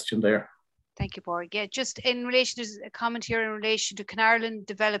answered the question there. Thank you, Padraig. Yeah, just in relation, there's a comment here in relation to, can Ireland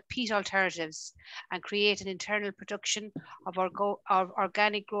develop peat alternatives and create an internal production of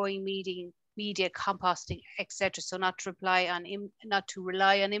organic growing media, composting, etc. So not to rely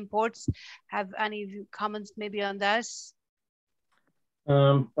on imports. Have any of you comments maybe on that?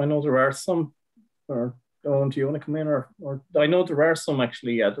 I know there are some. Or do you want to come in? Or I know there are some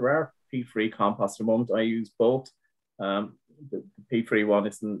actually. Yeah, there are peat-free compost at the moment. I use both. The peat-free one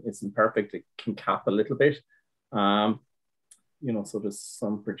isn't perfect. It can cap a little bit. You know, so there's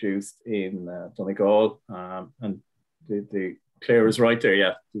some produced in Donegal, and the Claire is right there.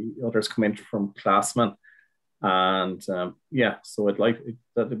 Yeah, the others come in from Classman, and yeah, so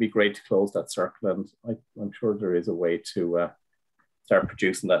that'd be great to close that circle, and I'm sure there is a way to start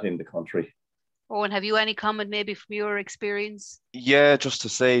producing that in the country. Eoin, have you any comment maybe from your experience? Yeah, just to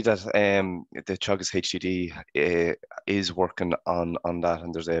say that the Teagasc HDD is working on that,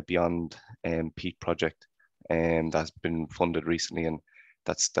 and there's a Beyond Peat project that's been funded recently, and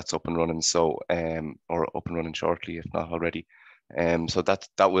that's up and running. So or up and running shortly, if not already. So that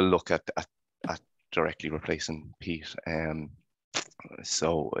will look at directly replacing peat.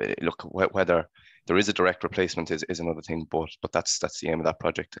 So look, whether there is a direct replacement is another thing, but that's the aim of that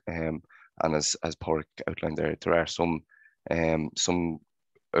project. And as Padraig outlined there are some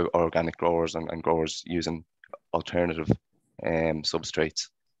organic growers and growers using alternative substrates.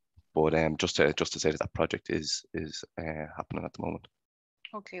 But just to say that project is happening at the moment.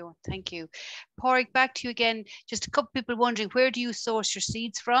 Okay, well, thank you. Padraig, back to you again. Just a couple people wondering, where do you source your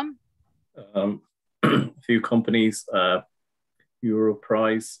seeds from? A few companies,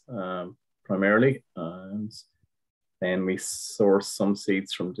 Europrice primarily, and then we source some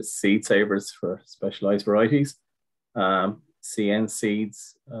seeds from the Seed Savers for specialized varieties. CN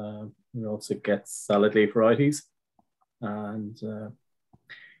Seeds, we also get salad leaf varieties, and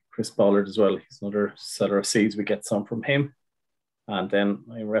Chris Bollard as well. He's another seller of seeds. We get some from him. And then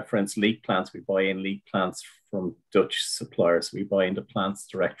I reference leek plants. We buy in leek plants from Dutch suppliers. We buy in the plants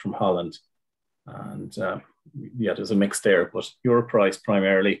direct from Holland. And yeah, there's a mix there, but Europrice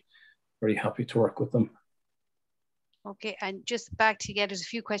primarily. Very happy to work with them. Okay, and just back to get, there's a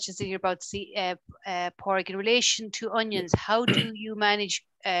few questions in here about Padraig, in relation to onions. How do you manage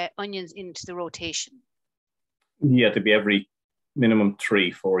onions into the rotation? Yeah, to be every minimum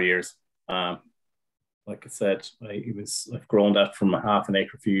 3-4 years. Like I said, I've grown that from 1/2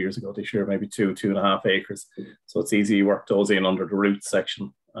 acre a few years ago. This year, maybe 2.5 acres. So it's easy to work those in under the root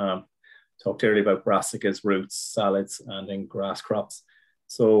section. Talked earlier about brassicas, roots, salads, and then grass crops.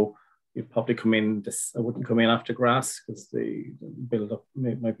 So you'd probably come in, I wouldn't come in after grass because they build up,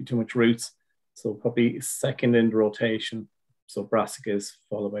 might be too much roots. So probably second in the rotation. So brassicas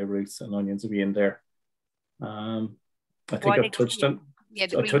followed by roots, and onions will be in there. I think I've touched on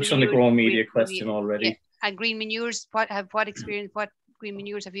the growing media question already. Yeah. And green manures, what green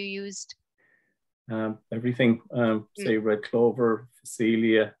manures have you used? Everything, say red clover,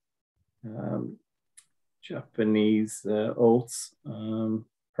 phacelia, Japanese oats,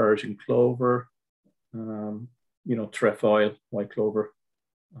 Persian clover, you know, trefoil, white clover,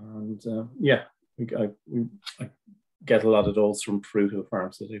 and yeah, I get a lot of those from Fruit Hill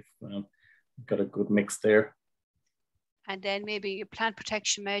Farm, so they've got a good mix there. And then maybe your plant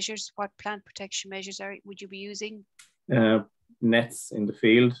protection measures. What plant protection measures would you be using? Nets in the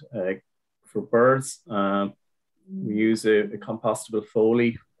field for birds. We use a compostable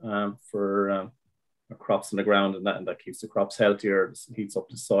foliage for crops in the ground, and that keeps the crops healthier, heats up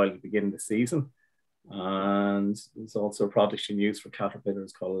the soil at the beginning of the season. And there's also a product in use for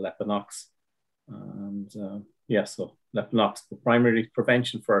caterpillars called Lepinox. And yeah, so Lepinox, the primary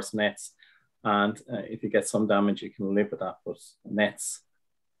prevention first, nets. And if you get some damage, you can live with that. But nets,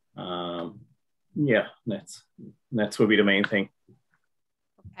 yeah, nets will be the main thing.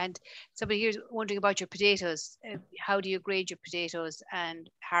 And somebody here's wondering about your potatoes. How do you grade your potatoes and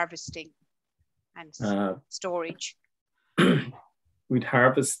harvesting and storage? We'd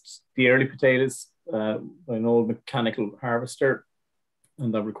harvest the early potatoes by an old mechanical harvester,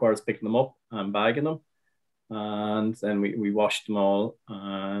 and that requires picking them up and bagging them. And then we wash them all,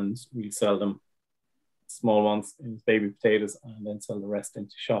 and we sell them, small ones as baby potatoes, and then sell the rest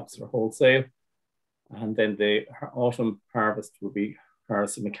into shops or wholesale. And then the autumn harvest will be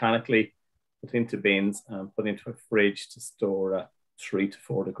harvested mechanically, put into bins and put into a fridge to store at 3 to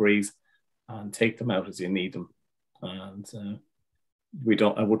 4 degrees, and take them out as you need them. And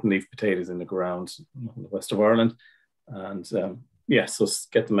I wouldn't leave potatoes in the ground in the west of Ireland. And yeah, so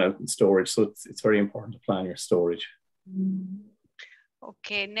get them out in storage. So it's very important to plan your storage.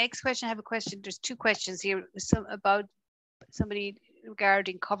 Okay, next question. I have a question. There's two questions here. About somebody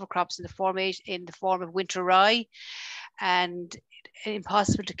regarding cover crops in the form of winter rye, and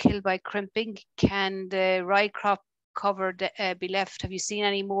impossible to kill by crimping. Can the rye crop cover be left? Have you seen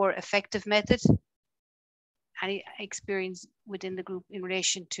any more effective method? Any experience within the group in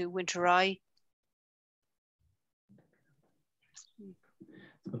relation to winter rye?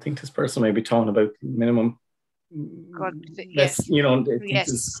 I think this person may be talking about minimum. God, yes, you know, yes.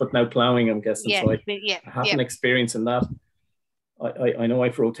 Is putting out ploughing, I'm guessing. Yeah, so I haven't experience in that. I know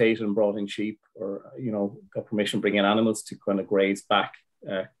I've rotated and brought in sheep, or you know, got permission to bring in animals to kind of graze back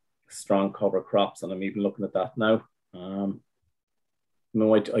strong cover crops, and I'm even looking at that now.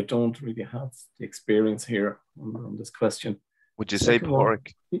 No, I don't really have the experience here on this question. Would you say,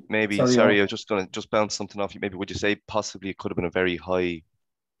 Padraig, maybe, sorry, I was just going to bounce something off you. Maybe would you say possibly it could have been a very high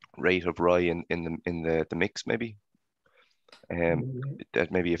rate of rye in the mix, maybe? That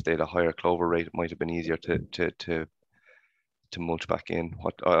maybe if they had a higher clover rate, it might have been easier to mulch back in.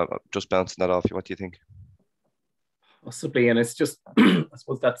 What just bouncing that off you, what do you think? Possibly, and it's just I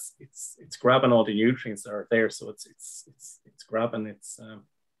suppose it's grabbing all the nutrients that are there, so it's grabbing it's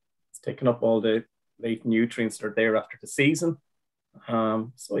taking up all the late nutrients that are there after the season.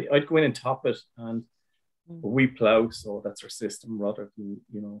 So I'd go in and top it, and we plow, so that's our system rather than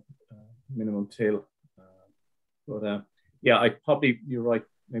minimum till. But yeah, you're right,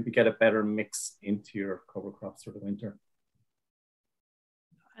 maybe get a better mix into your cover crops for the winter.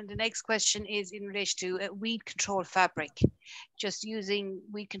 And the next question is in relation to weed control fabric. Just using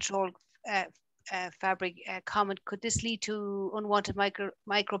weed control fabric comment, could this lead to unwanted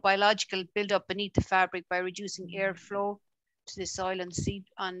microbiological buildup beneath the fabric by reducing airflow to the soil and seed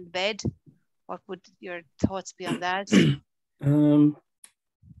on bed? What would your thoughts be on that?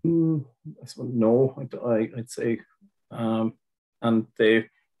 No, I'd say, and the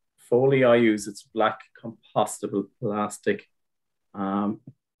foliar I use, it's black compostable plastic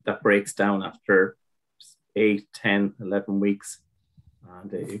that breaks down after 8, 10, 11 weeks,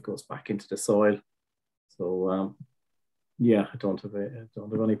 and it goes back into the soil. So yeah, I don't have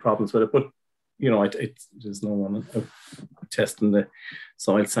any problems with it, but you know, there's no one testing the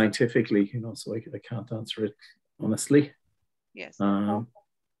soil scientifically, so I can't answer it honestly. Yes. And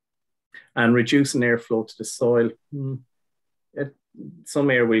reducing airflow to the soil,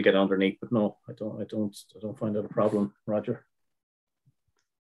 some air will get underneath, but no, I don't find that a problem, Roger.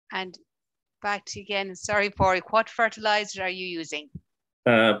 And back to again, sorry, Padraig, what fertilizer are you using?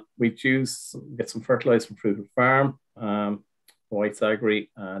 We get some fertilizer from Fruit Farm, White's Agri,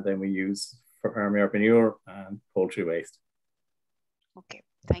 and then we use farmyard manure and poultry waste. Okay,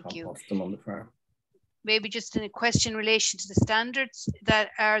 thank you. Compost them on the farm. Maybe just a question in relation to the standards. That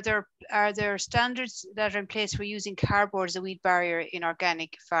are there standards that are in place for using cardboard as a weed barrier in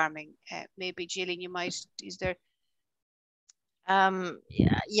organic farming? Maybe Gillian, is there?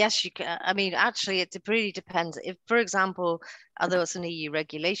 Yes, you can. I mean, actually, it really depends. If, for example, although it's an EU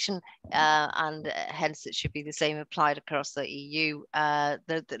regulation, and hence it should be the same applied across the EU,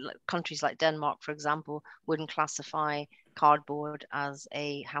 the countries like Denmark, for example, wouldn't classify cardboard as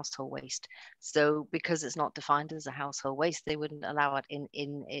a household waste. So because it's not defined as a household waste, they wouldn't allow it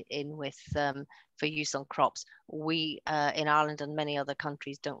in with for use on crops. We in Ireland and many other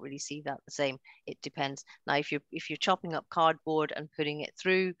countries don't really see that the same. It depends. Now, if you're chopping up cardboard and putting it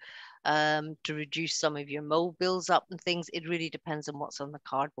through to reduce some of your mold builds up and things, it really depends on what's on the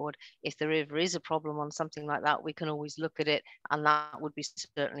cardboard. If there ever is a problem on something like that, we can always look at it, and that would be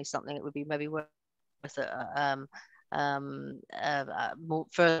certainly something that would be maybe worth more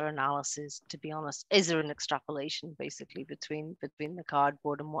further analysis, to be honest. Is there an extrapolation basically between the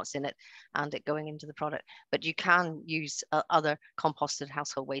cardboard and what's in it and it going into the product? But you can use other composted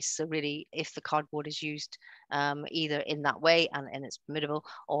household waste. So really, if the cardboard is used either in that way and it's permittable,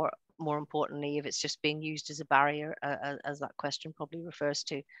 or more importantly, if it's just being used as a barrier, as that question probably refers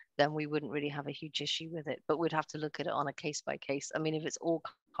to, then we wouldn't really have a huge issue with it. But we'd have to look at it on a case by case. I mean, if it's all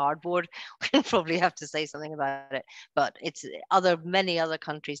cardboard, we'd probably have to say something about it. But many other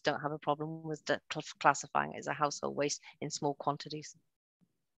countries don't have a problem with classifying it as a household waste in small quantities.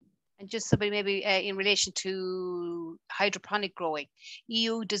 And just somebody maybe in relation to hydroponic growing,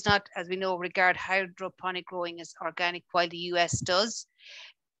 EU does not, as we know, regard hydroponic growing as organic, while the US does.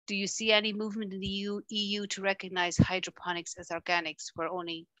 Do you see any movement in the EU to recognize hydroponics as organics, where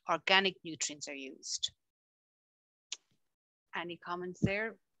only organic nutrients are used? Any comments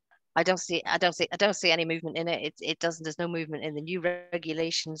there? I don't see any movement in it. It doesn't. There's no movement in the new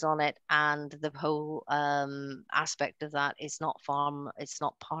regulations on it, and the whole aspect of that is not farm. It's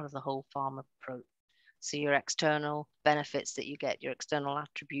not part of the whole farm approach. So your external benefits that you get, your external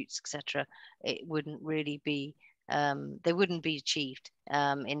attributes, etc., it wouldn't really be. They wouldn't be achieved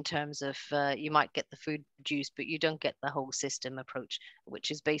in terms of you might get the food produced, but you don't get the whole system approach,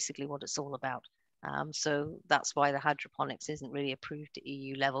 which is basically what it's all about. So that's why the hydroponics isn't really approved at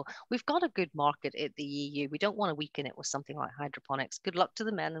EU level. We've got a good market at the EU. We don't want to weaken it with something like hydroponics. Good luck to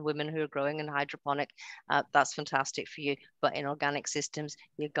the men and women who are growing in hydroponic. That's fantastic for you. But in organic systems,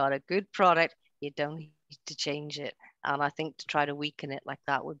 you've got a good product. You don't need to change it. And I think to try to weaken it like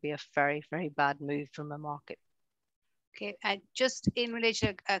that would be a very, very bad move from a market. Okay, and just in relation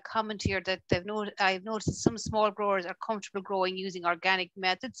to a comment here that I've noticed some small growers are comfortable growing using organic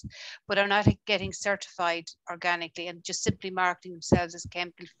methods, but are not getting certified organically and just simply marketing themselves as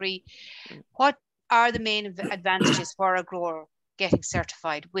chemical free. What are the main advantages for a grower getting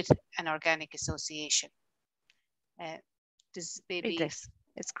certified with an organic association? This baby.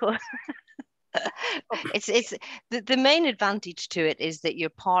 It's cool. It's the main advantage to it is that you're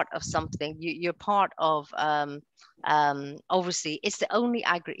part of something. You're part of obviously it's the only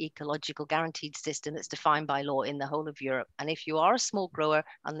agroecological guaranteed system that's defined by law in the whole of Europe. And if you are a small grower,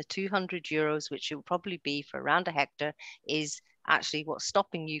 and the €200, which it will probably be for around a hectare, is actually what's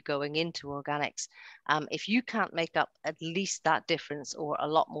stopping you going into organics. If you can't make up at least that difference or a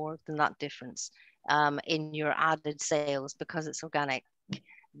lot more than that difference in your added sales because it's organic,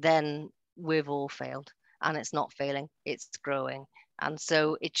 then we've all failed. And it's not failing, it's growing. And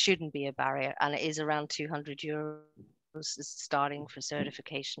so it shouldn't be a barrier. And it is around €200 starting for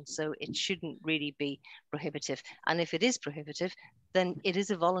certification. So it shouldn't really be prohibitive. And if it is prohibitive, then it is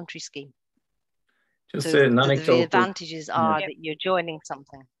a voluntary scheme. Just so an anecdote. The advantages are that you're joining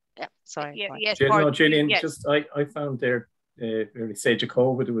something. Yeah, sorry. Yes, Gillian, yes. just I found there early stage of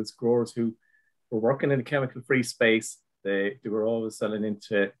COVID, there was growers who were working in a chemical-free space. They were always selling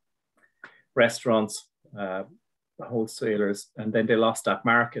into restaurants, wholesalers, and then they lost that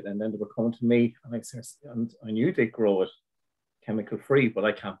market, and then they were coming to me, and I said, and I knew they grow it chemical-free, but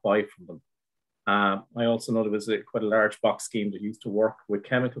I can't buy from them. I also know there was quite a large box scheme that used to work with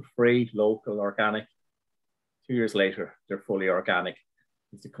chemical-free, local, organic. 2 years later, they're fully organic.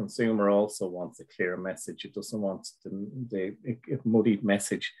 The consumer also wants a clear message. It doesn't want the muddied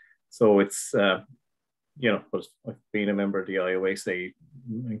message. So it's, you know, but I've been a member of the IOA, say,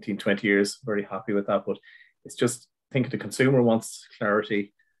 19, 20 years, very happy with that. But it's just, I think the consumer wants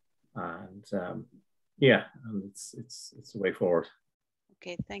clarity, and yeah, and it's the way forward.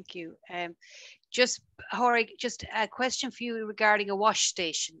 Okay, thank you. Just a question for you regarding a wash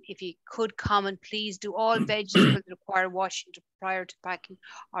station. If you could comment, please. Do all vegetables require washing prior to packing,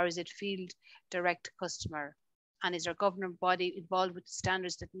 or is it field direct to customer? And is there a governing body involved with the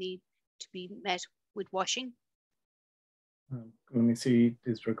standards that need to be met with washing? Let me see,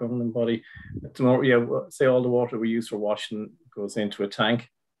 is there a governing body? Yeah, say all the water we use for washing goes into a tank,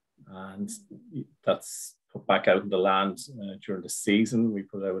 and that's put back out in the land during the season. We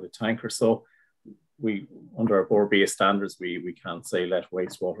put it out with a tanker. So we, under our Bord Bia standards, we can't say let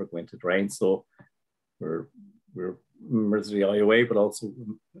wastewater go into drain. So we're members of the IOA, but also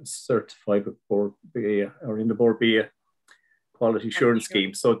certified with Bord Bia, or in the Bord Bia quality assurance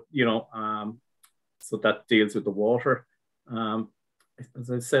scheme. So, you know, so that deals with the water. As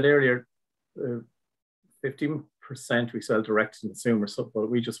I said earlier, 15% we sell direct to consumers, so, but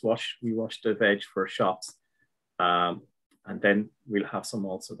we wash the veg for shops. And then we'll have some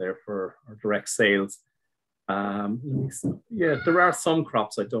also there for our direct sales. Yeah, there are some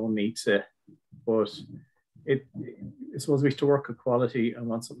crops I don't need to, but I suppose we have to work with quality, and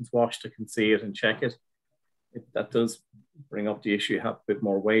when something's washed, I can see it and check it. That does bring up the issue, you have a bit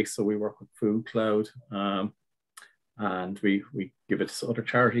more waste, so we work with Food Cloud, and we give it to other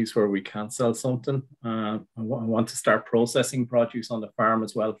charities where we can't sell something. I want to start processing produce on the farm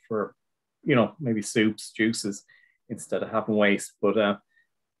as well for, you know, maybe soups, juices, instead of having waste. But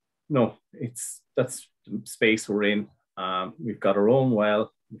no, that's the space we're in. We've got our own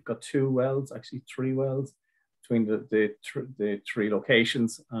well. We've got 2 wells, actually 3 wells between the 3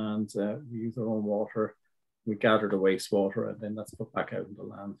 locations, and we use our own water. We gather the wastewater, and then that's put back out in the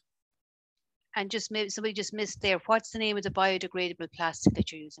land. And just maybe somebody just missed there. What's the name of the biodegradable plastic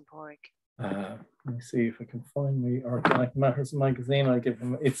that you're using, Padraig? Let me see if I can find my Organic Matters magazine. I'll give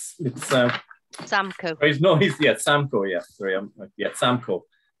them. It's Samco. Yeah, Samco. Yeah, sorry, Samco.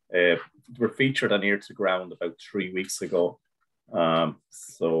 We're featured on Ear to Ground about 3 weeks ago.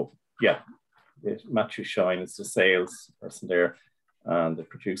 So yeah, Matthew Shine is the sales person there. and they're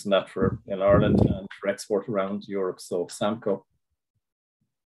producing that in Ireland and for export around Europe. So Samco.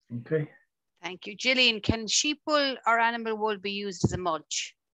 Okay. Thank you. Gillian, can sheep wool or animal wool be used as a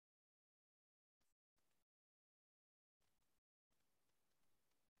mulch?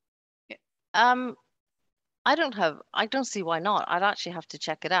 I don't see why not. I'd actually have to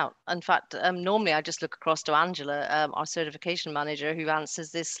check it out. In fact, normally I just look across to Angela, our certification manager, who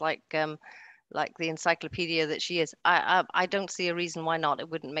answers this like the encyclopedia that she is. I don't see a reason why not. It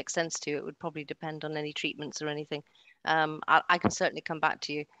wouldn't make sense to. It would probably depend on any treatments or anything. I can certainly come back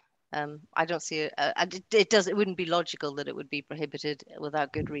to you. I don't see it wouldn't be logical that it would be prohibited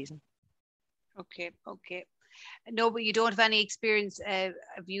without good reason. Okay. No, but you don't have any experience of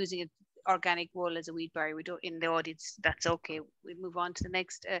using it. Organic wool as a weed barrier. We don't in the audience. That's okay. We move on to the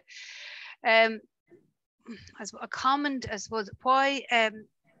next. As a comment, I suppose, why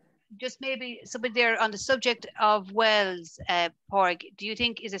just maybe somebody there on the subject of wells, Padraig, do you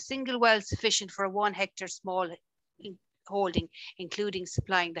think is a single well sufficient for a 1 hectare small holding, including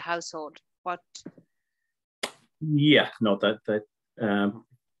supplying the household? What? Yeah, no, I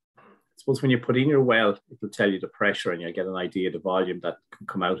suppose when you put in your well, it'll tell you the pressure and you get an idea of the volume that can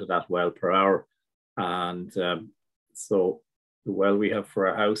come out of that well per hour. And so the well we have for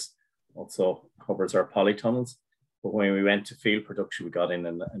our house also covers our polytunnels. But when we went to field production, we got in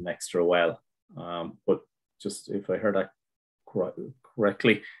an extra well. But just if I heard that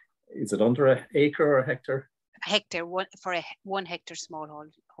correctly, is it under an acre or a hectare? A hectare, for a 1 hectare small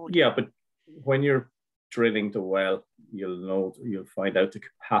holding. Yeah, but when you're drilling the well, you'll find out the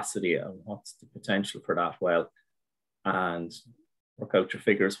capacity and what's the potential for that well, and work out your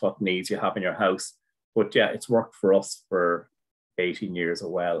figures, what needs you have in your house. But yeah, it's worked for us for 18 years a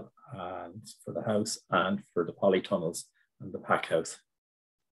well, and for the house and for the polytunnels and the pack house.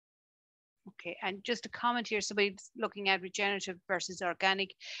 Okay, and just a comment here, somebody's looking at regenerative versus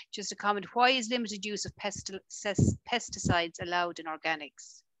organic. Just a comment, why is limited use of pesticides allowed in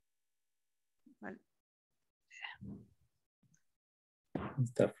organics? Well,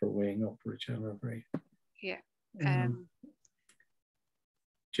 is that for weighing up regenerative? Yeah.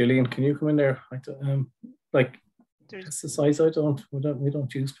 Gillian, can you come in there? Like pesticides, we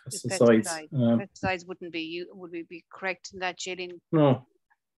don't use pesticides. Pesticides would we be correct in that, Gillian? No.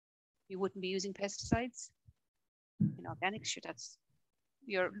 You wouldn't be using pesticides in organics? Sure,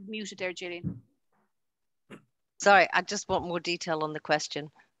 you're muted there, Gillian. Sorry, I just want more detail on the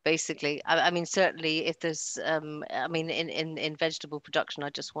question. Basically, I mean, certainly if there's, I mean, in vegetable production,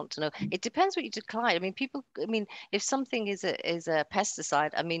 I just want to know. It depends what you decline. I mean, if something is a pesticide,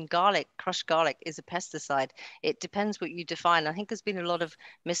 I mean, crushed garlic is a pesticide. It depends what you define. I think there's been a lot of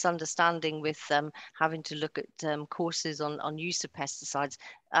misunderstanding with having to look at courses on use of pesticides.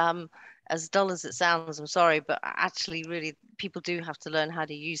 As dull as it sounds, I'm sorry, but actually, really, people do have to learn how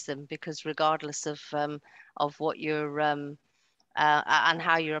to use them, because regardless of what you're and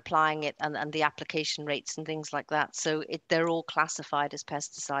how you're applying it, and the application rates and things like that. So they're all classified as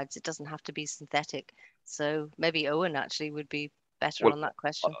pesticides. It doesn't have to be synthetic. So maybe Eoin actually would be better on that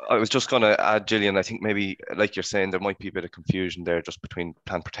question. I was just going to add, Gillian, I think maybe, like you're saying, there might be a bit of confusion there just between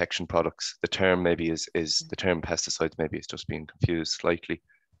plant protection products. The term maybe is the term pesticides maybe is just being confused slightly.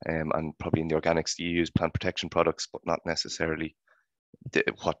 And probably in the organics, you use plant protection products, but not necessarily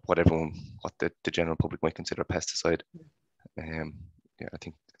what the general public might consider a pesticide. Yeah, I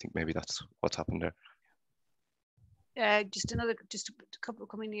think maybe that's what's happened there. Just a couple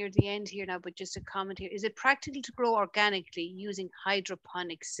coming near the end here now, but just a comment here. Is it practical to grow organically using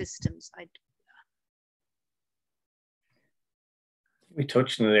hydroponic systems? We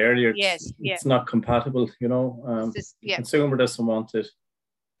touched on it earlier. Yes, it's not compatible, consumer doesn't want it.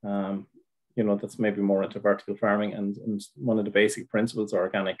 That's maybe more into vertical farming, and one of the basic principles of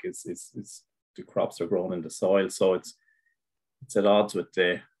organic is the crops are grown in the soil, so it's at odds with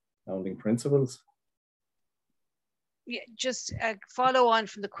the founding principles. Yeah, just follow on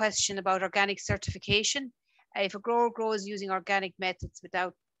from the question about organic certification. If a grower grows using organic methods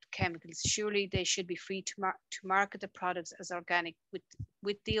without chemicals, surely they should be free to market the products as organic,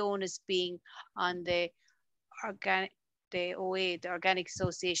 with the onus being on the OA, the Organic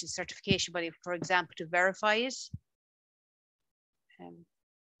Association certification body, for example, to verify it.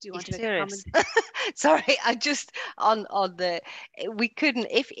 Do you want to comment? Sorry, I just on the we couldn't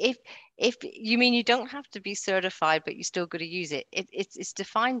if you mean you don't have to be certified, but you still got to use it. It's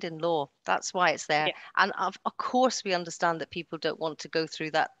defined in law. That's why it's there. Yeah. And of course we understand that people don't want to go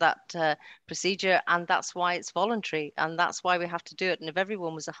through that procedure, and that's why it's voluntary, and that's why we have to do it. And if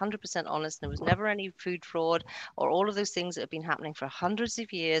everyone was 100% honest, and there was never any food fraud or all of those things that have been happening for hundreds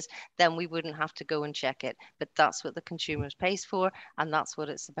of years, then we wouldn't have to go and check it. But that's what the consumer pays for, and that's what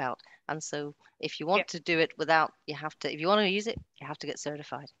it's about. And so if you want to do it without, you have to, if you want to use it, you have to get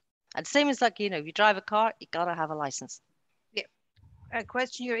certified. And same as like, if you drive a car, you got to have a license. Yeah. A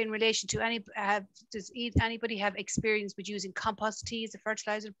question here in relation to does anybody have experience with using compost tea as a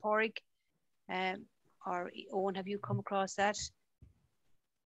fertilizer, Padraig? Or Eoin, have you come across that?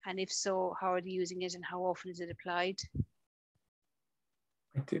 And if so, how are they using it and how often is it applied?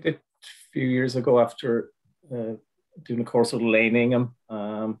 I did it a few years ago after doing a course with Elaine Ingham,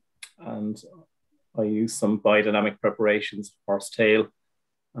 and I used some biodynamic preparations, horsetail,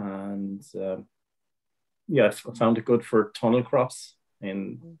 and yeah, I found it good for tunnel crops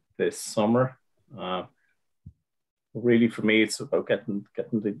in this summer. Really, for me, it's about getting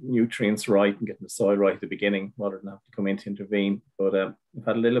the nutrients right and getting the soil right at the beginning, rather than have to come in to intervene. But I've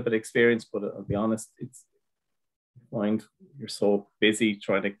had a little bit of experience, but I'll be honest, I find you're so busy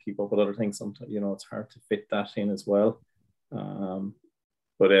trying to keep up with other things. Sometimes, it's hard to fit that in as well.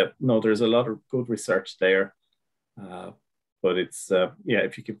 But no, there's a lot of good research there. But it's,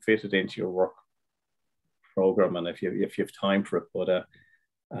 if you can fit it into your work program and if you have time for it. But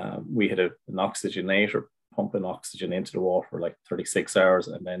we had an oxygenator pumping oxygen into the water for like 36 hours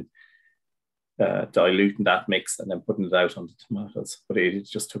and then diluting that mix and then putting it out on the tomatoes. But it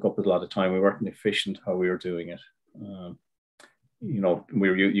just took up a lot of time. We weren't efficient how we were doing it.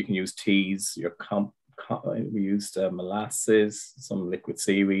 You can use teas, we used molasses, some liquid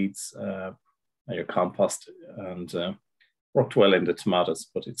seaweeds, your compost, and worked well in the tomatoes,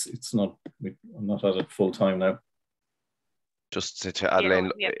 but it's not, I'm not at it full time now. Just to add,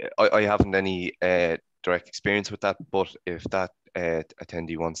 Elaine, I haven't any direct experience with that, but if that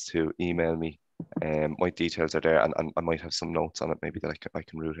attendee wants to email me, my details are there, and I might have some notes on it maybe that I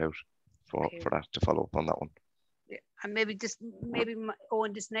can root out for that to follow up on that one. Yeah. And maybe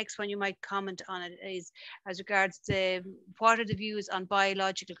Eoin, this next one you might comment on it is as regards to what are the views on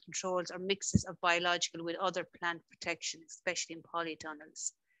biological controls or mixes of biological with other plant protection, especially in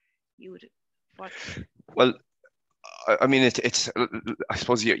polytunnels? Well, I mean, it's I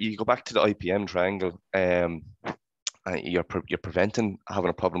suppose you go back to the IPM triangle. You're preventing having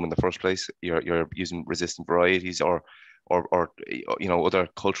a problem in the first place. You're using resistant varieties or other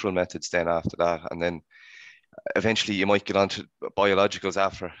cultural methods then after that, and then eventually you might get onto biologicals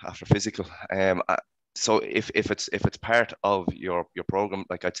after physical. So if it's part of your program,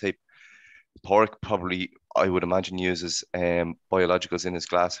 like I'd say, Padraig probably, I would imagine, uses biologicals in his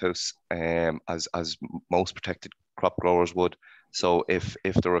glasshouse, as most protected crop growers would. So if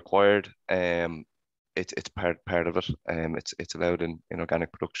they're required, it's part of it. It's allowed in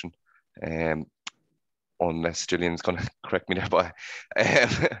organic production. Unless Gillian's going to correct me there, but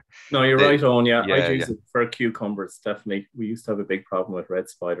no, you're right, Eoin. Yeah, I use it for cucumbers. Definitely, we used to have a big problem with red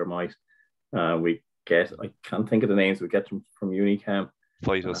spider mite. I can't think of the names. We get them from Unicam.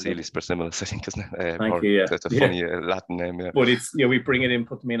 Phytocelis persimilis, I think, isn't it? Thank you. Yeah, that's a funny Latin name. Yeah, but it's we bring it in,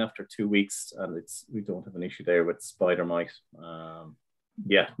 put them in after 2 weeks, and we don't have an issue there with spider mite.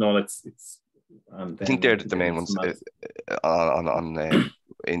 It's. And I think they're the main ones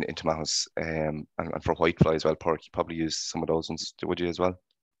in tomatoes, and for whitefly as well. Padraig, you probably use some of those ones, would you as well?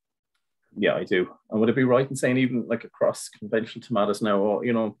 Yeah, I do. And would it be right in saying even like across conventional tomatoes now,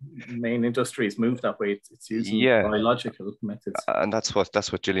 main industries move that way? It's using biological methods. And that's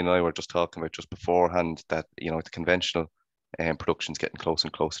what Gillian and I were just talking about just beforehand. That the conventional production's getting closer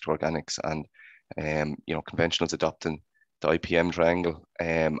and closer to organics, and conventional's adopting the IPM triangle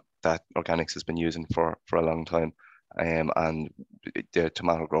that organics has been using for a long time, and the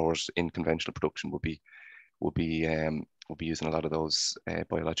tomato growers in conventional production will be using a lot of those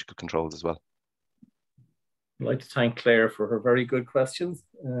biological controls as well. I'd like to thank Claire for her very good questions.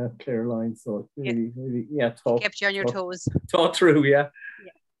 Claire Line, so really, kept you on your toes. Thought through, yeah.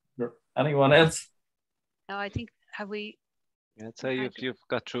 Anyone else? No, I think have we. Yeah, I'd say you've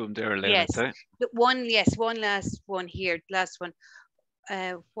got through them there, Elaine. Yes, one last one here. Last one.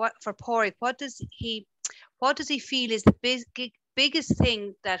 What for Padraig? What does he feel is the biggest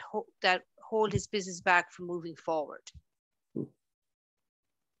thing that hold his business back from moving forward?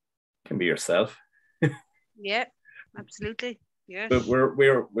 Can be yourself. Yeah, absolutely. Yeah. But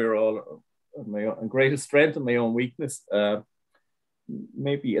we're all my greatest strength and my own weakness.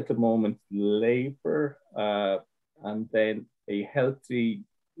 maybe at the moment labor, and then a healthy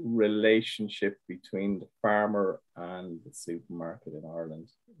relationship between the farmer and the supermarket in Ireland.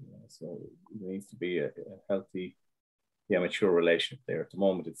 So there needs to be a healthy, mature relationship there. At the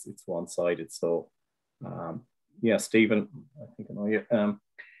moment, it's one-sided. So, Stephen, I think I know you.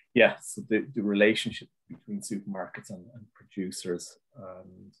 So the relationship between supermarkets and producers,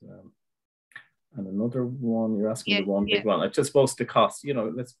 and another one, you're asking the one big one. I just suppose the cost,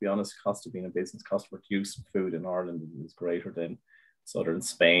 let's be honest, cost of being a business, cost of producing food in Ireland is greater than southern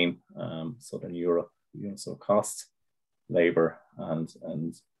Spain, southern Europe, so cost, labor, and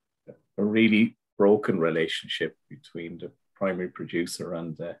a really broken relationship between the primary producer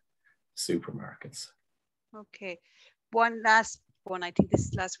and the supermarkets. Okay, one last one, I think this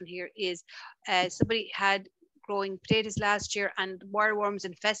is the last one here, is somebody had growing potatoes last year and wireworms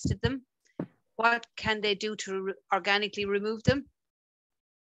infested them. What can they do to organically remove them?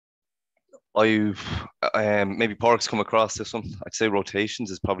 I've maybe Park's come across this one. I'd say rotations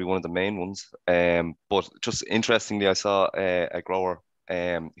is probably one of the main ones. But just interestingly, I saw a grower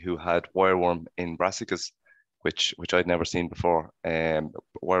who had wireworm in brassicas, which I'd never seen before.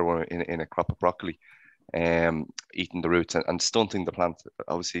 Wireworm in a crop of broccoli, eating the roots and stunting the plant.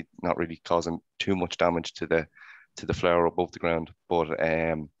 Obviously, not really causing too much damage to the flower above the ground, but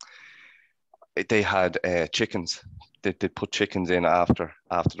they had chickens. They put chickens in after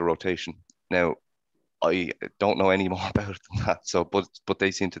the rotation. Now, I don't know any more about it than that. So, but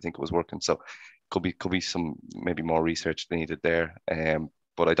they seem to think it was working. So, could be some maybe more research needed there.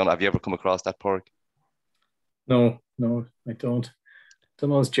 But I don't. Have you ever come across that, Padraig? No, I don't. Don't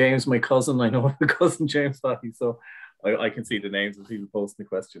know. It's James, my cousin. I know the cousin James Fahy. So I can see the names of people posting the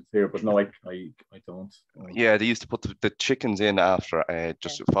questions here, but no, I don't. Yeah, they used to put the chickens in after,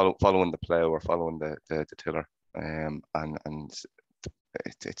 just following the plough or following the tiller, and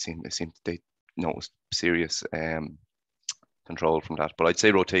it seemed they noticed serious control from that. But I'd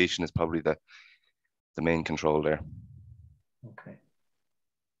say rotation is probably the main control there. Okay.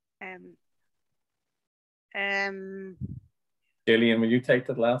 Gillian, will you take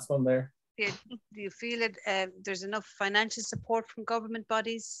the last one there? Do you feel that there's enough financial support from government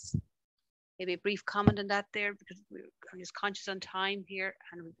bodies? Maybe a brief comment on that there, because I'm just conscious on time here.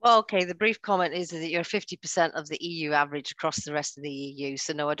 Well, okay, the brief comment is that you're 50% of the EU average across the rest of the EU.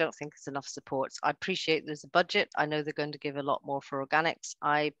 So no, I don't think it's enough support. I appreciate there's a budget. I know they're going to give a lot more for organics.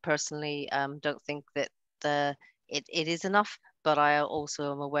 I personally don't think that it is enough, but I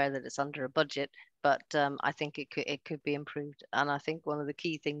also am aware that it's under a budget. But I think it could be improved. And I think one of the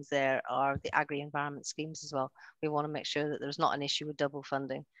key things there are the agri-environment schemes as well. We want to make sure that there's not an issue with double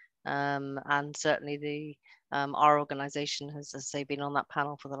funding. And certainly our organisation has, as I say, been on that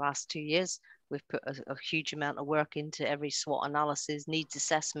panel for the last 2 years. We've put a huge amount of work into every SWOT analysis, needs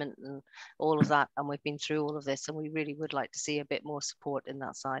assessment and all of that. And we've been through all of this, and we really would like to see a bit more support in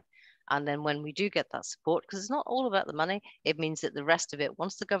that side. And then when we do get that support, because it's not all about the money, it means that the rest of it,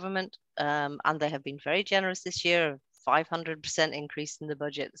 once the government, and they have been very generous this year, 500% increase in the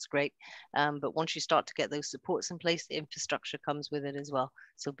budget, it's great. But once you start to get those supports in place, the infrastructure comes with it as well.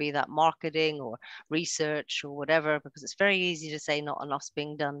 So be that marketing or research or whatever, because it's very easy to say not enough's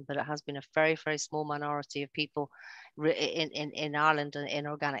being done, but it has been a very, very small minority of people in Ireland and in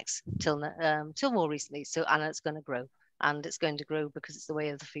organics till more recently. So, and it's going to grow. And it's going to grow because it's the way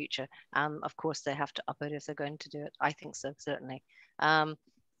of the future. Of course, they have to up it if they're going to do it. I think so, certainly.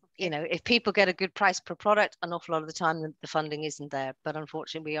 If people get a good price per product, an awful lot of the time the funding isn't there. But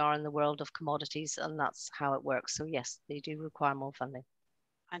unfortunately, we are in the world of commodities, and that's how it works. So yes, they do require more funding.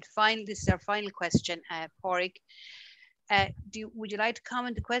 And finally, this is our final question, Padraig. Would you like to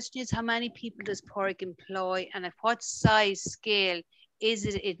comment? The question is, how many people does Padraig employ, and at what size scale is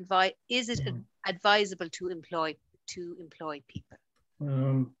it advisable to employ people?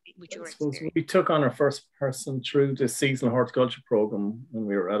 I suppose we took on our first person through the seasonal horticulture program when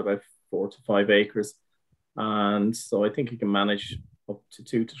we were at about 4 to 5 acres, and so I think you can manage up to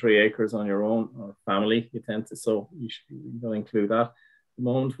 2 to 3 acres on your own or family. You tend to, so you should include that. At the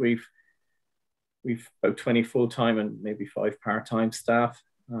moment, we've about 20 full-time and maybe 5 part-time staff,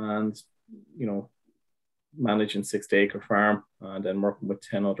 and managing 60-acre farm, and then working with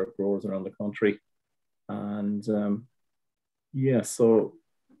 10 other growers around the country. And so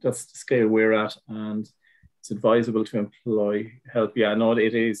that's the scale we're at, and it's advisable to employ help. Yeah, no,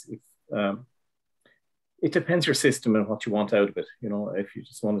 it is. It depends your system and what you want out of it. If you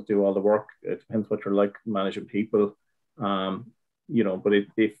just want to do all the work, it depends what you're like managing people. But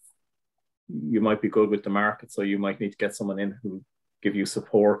if you might be good with the market, so you might need to get someone in who give you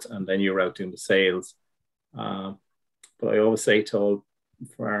support, and then you're out doing the sales. But I always say to all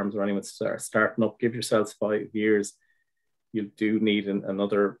farms or anyone starting up, give yourselves 5 years. You do need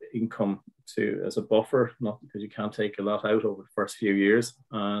another income as a buffer, not because you can't take a lot out over the first few years.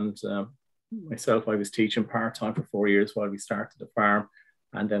 And myself, I was teaching part-time for 4 years while we started the farm,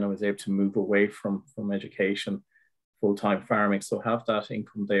 and then I was able to move away from education, full-time farming. So have that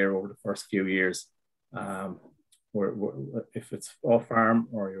income there over the first few years. If it's off farm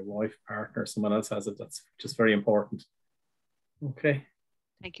or your wife, partner, someone else has it, that's just very important. Okay.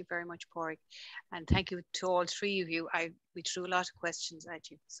 Thank you very much, Padraig. And thank you to all three of you. We threw a lot of questions at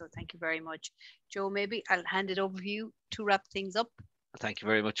you, so thank you very much. Joe, maybe I'll hand it over to you to wrap things up. Thank you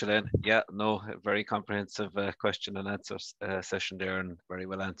very much, Elaine. Yeah, no, very comprehensive question and answer session there, and very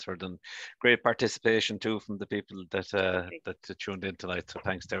well answered, and great participation too from the people that tuned in tonight. So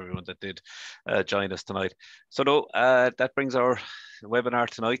thanks to everyone that did join us tonight. So no, that brings our webinar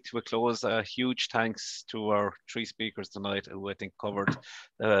tonight to a close. Huge thanks to our three speakers tonight, who I think covered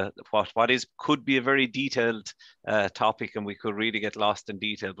could be a very detailed topic, and we could really get lost in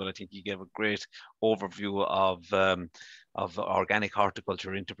detail. But I think you gave a great overview of organic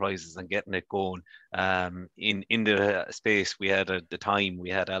horticulture enterprises and getting it going in the space we had at the time we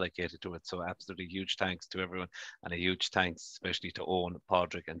had allocated to it. So absolutely huge thanks to everyone, and a huge thanks especially to Eoin,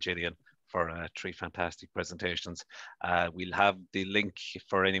 Padraig and Gillian for 3 fantastic presentations. We'll have the link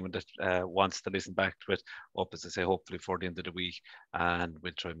for anyone that wants to listen back to it up, as I say, hopefully for the end of the week, and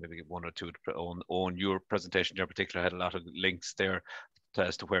we'll try and maybe get 1 or 2 on your presentation in particular. Had a lot of links there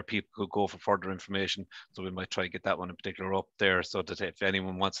as to where people could go for further information, so we might try to get that one in particular up there, so that if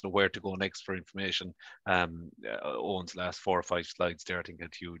anyone wants to know where to go next for information, Owen's last 4 or 5 slides there I think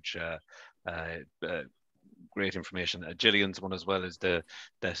had huge great information. Gillian's one as well is the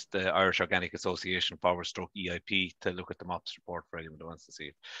Irish Organic Association /EIP to look at the MOPS report for anyone who wants to see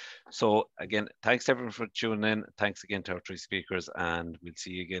it. So again, thanks everyone for tuning in. Thanks again to our 3 speakers, and we'll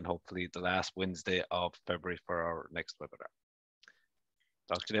see you again hopefully the last Wednesday of February for our next webinar.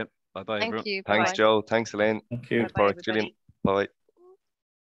 Talk to you then. Bye-bye, everyone. Thank you. Thanks, Bye. Joe. Thanks, Elaine. Thank you. Thanks, Padraig, Gillian. Bye. Thank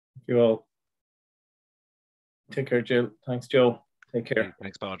you all. Take care, Jill. Thanks, Joe. Take care.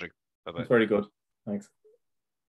 Thanks, Padraig. Bye-bye. That's very good. Thanks.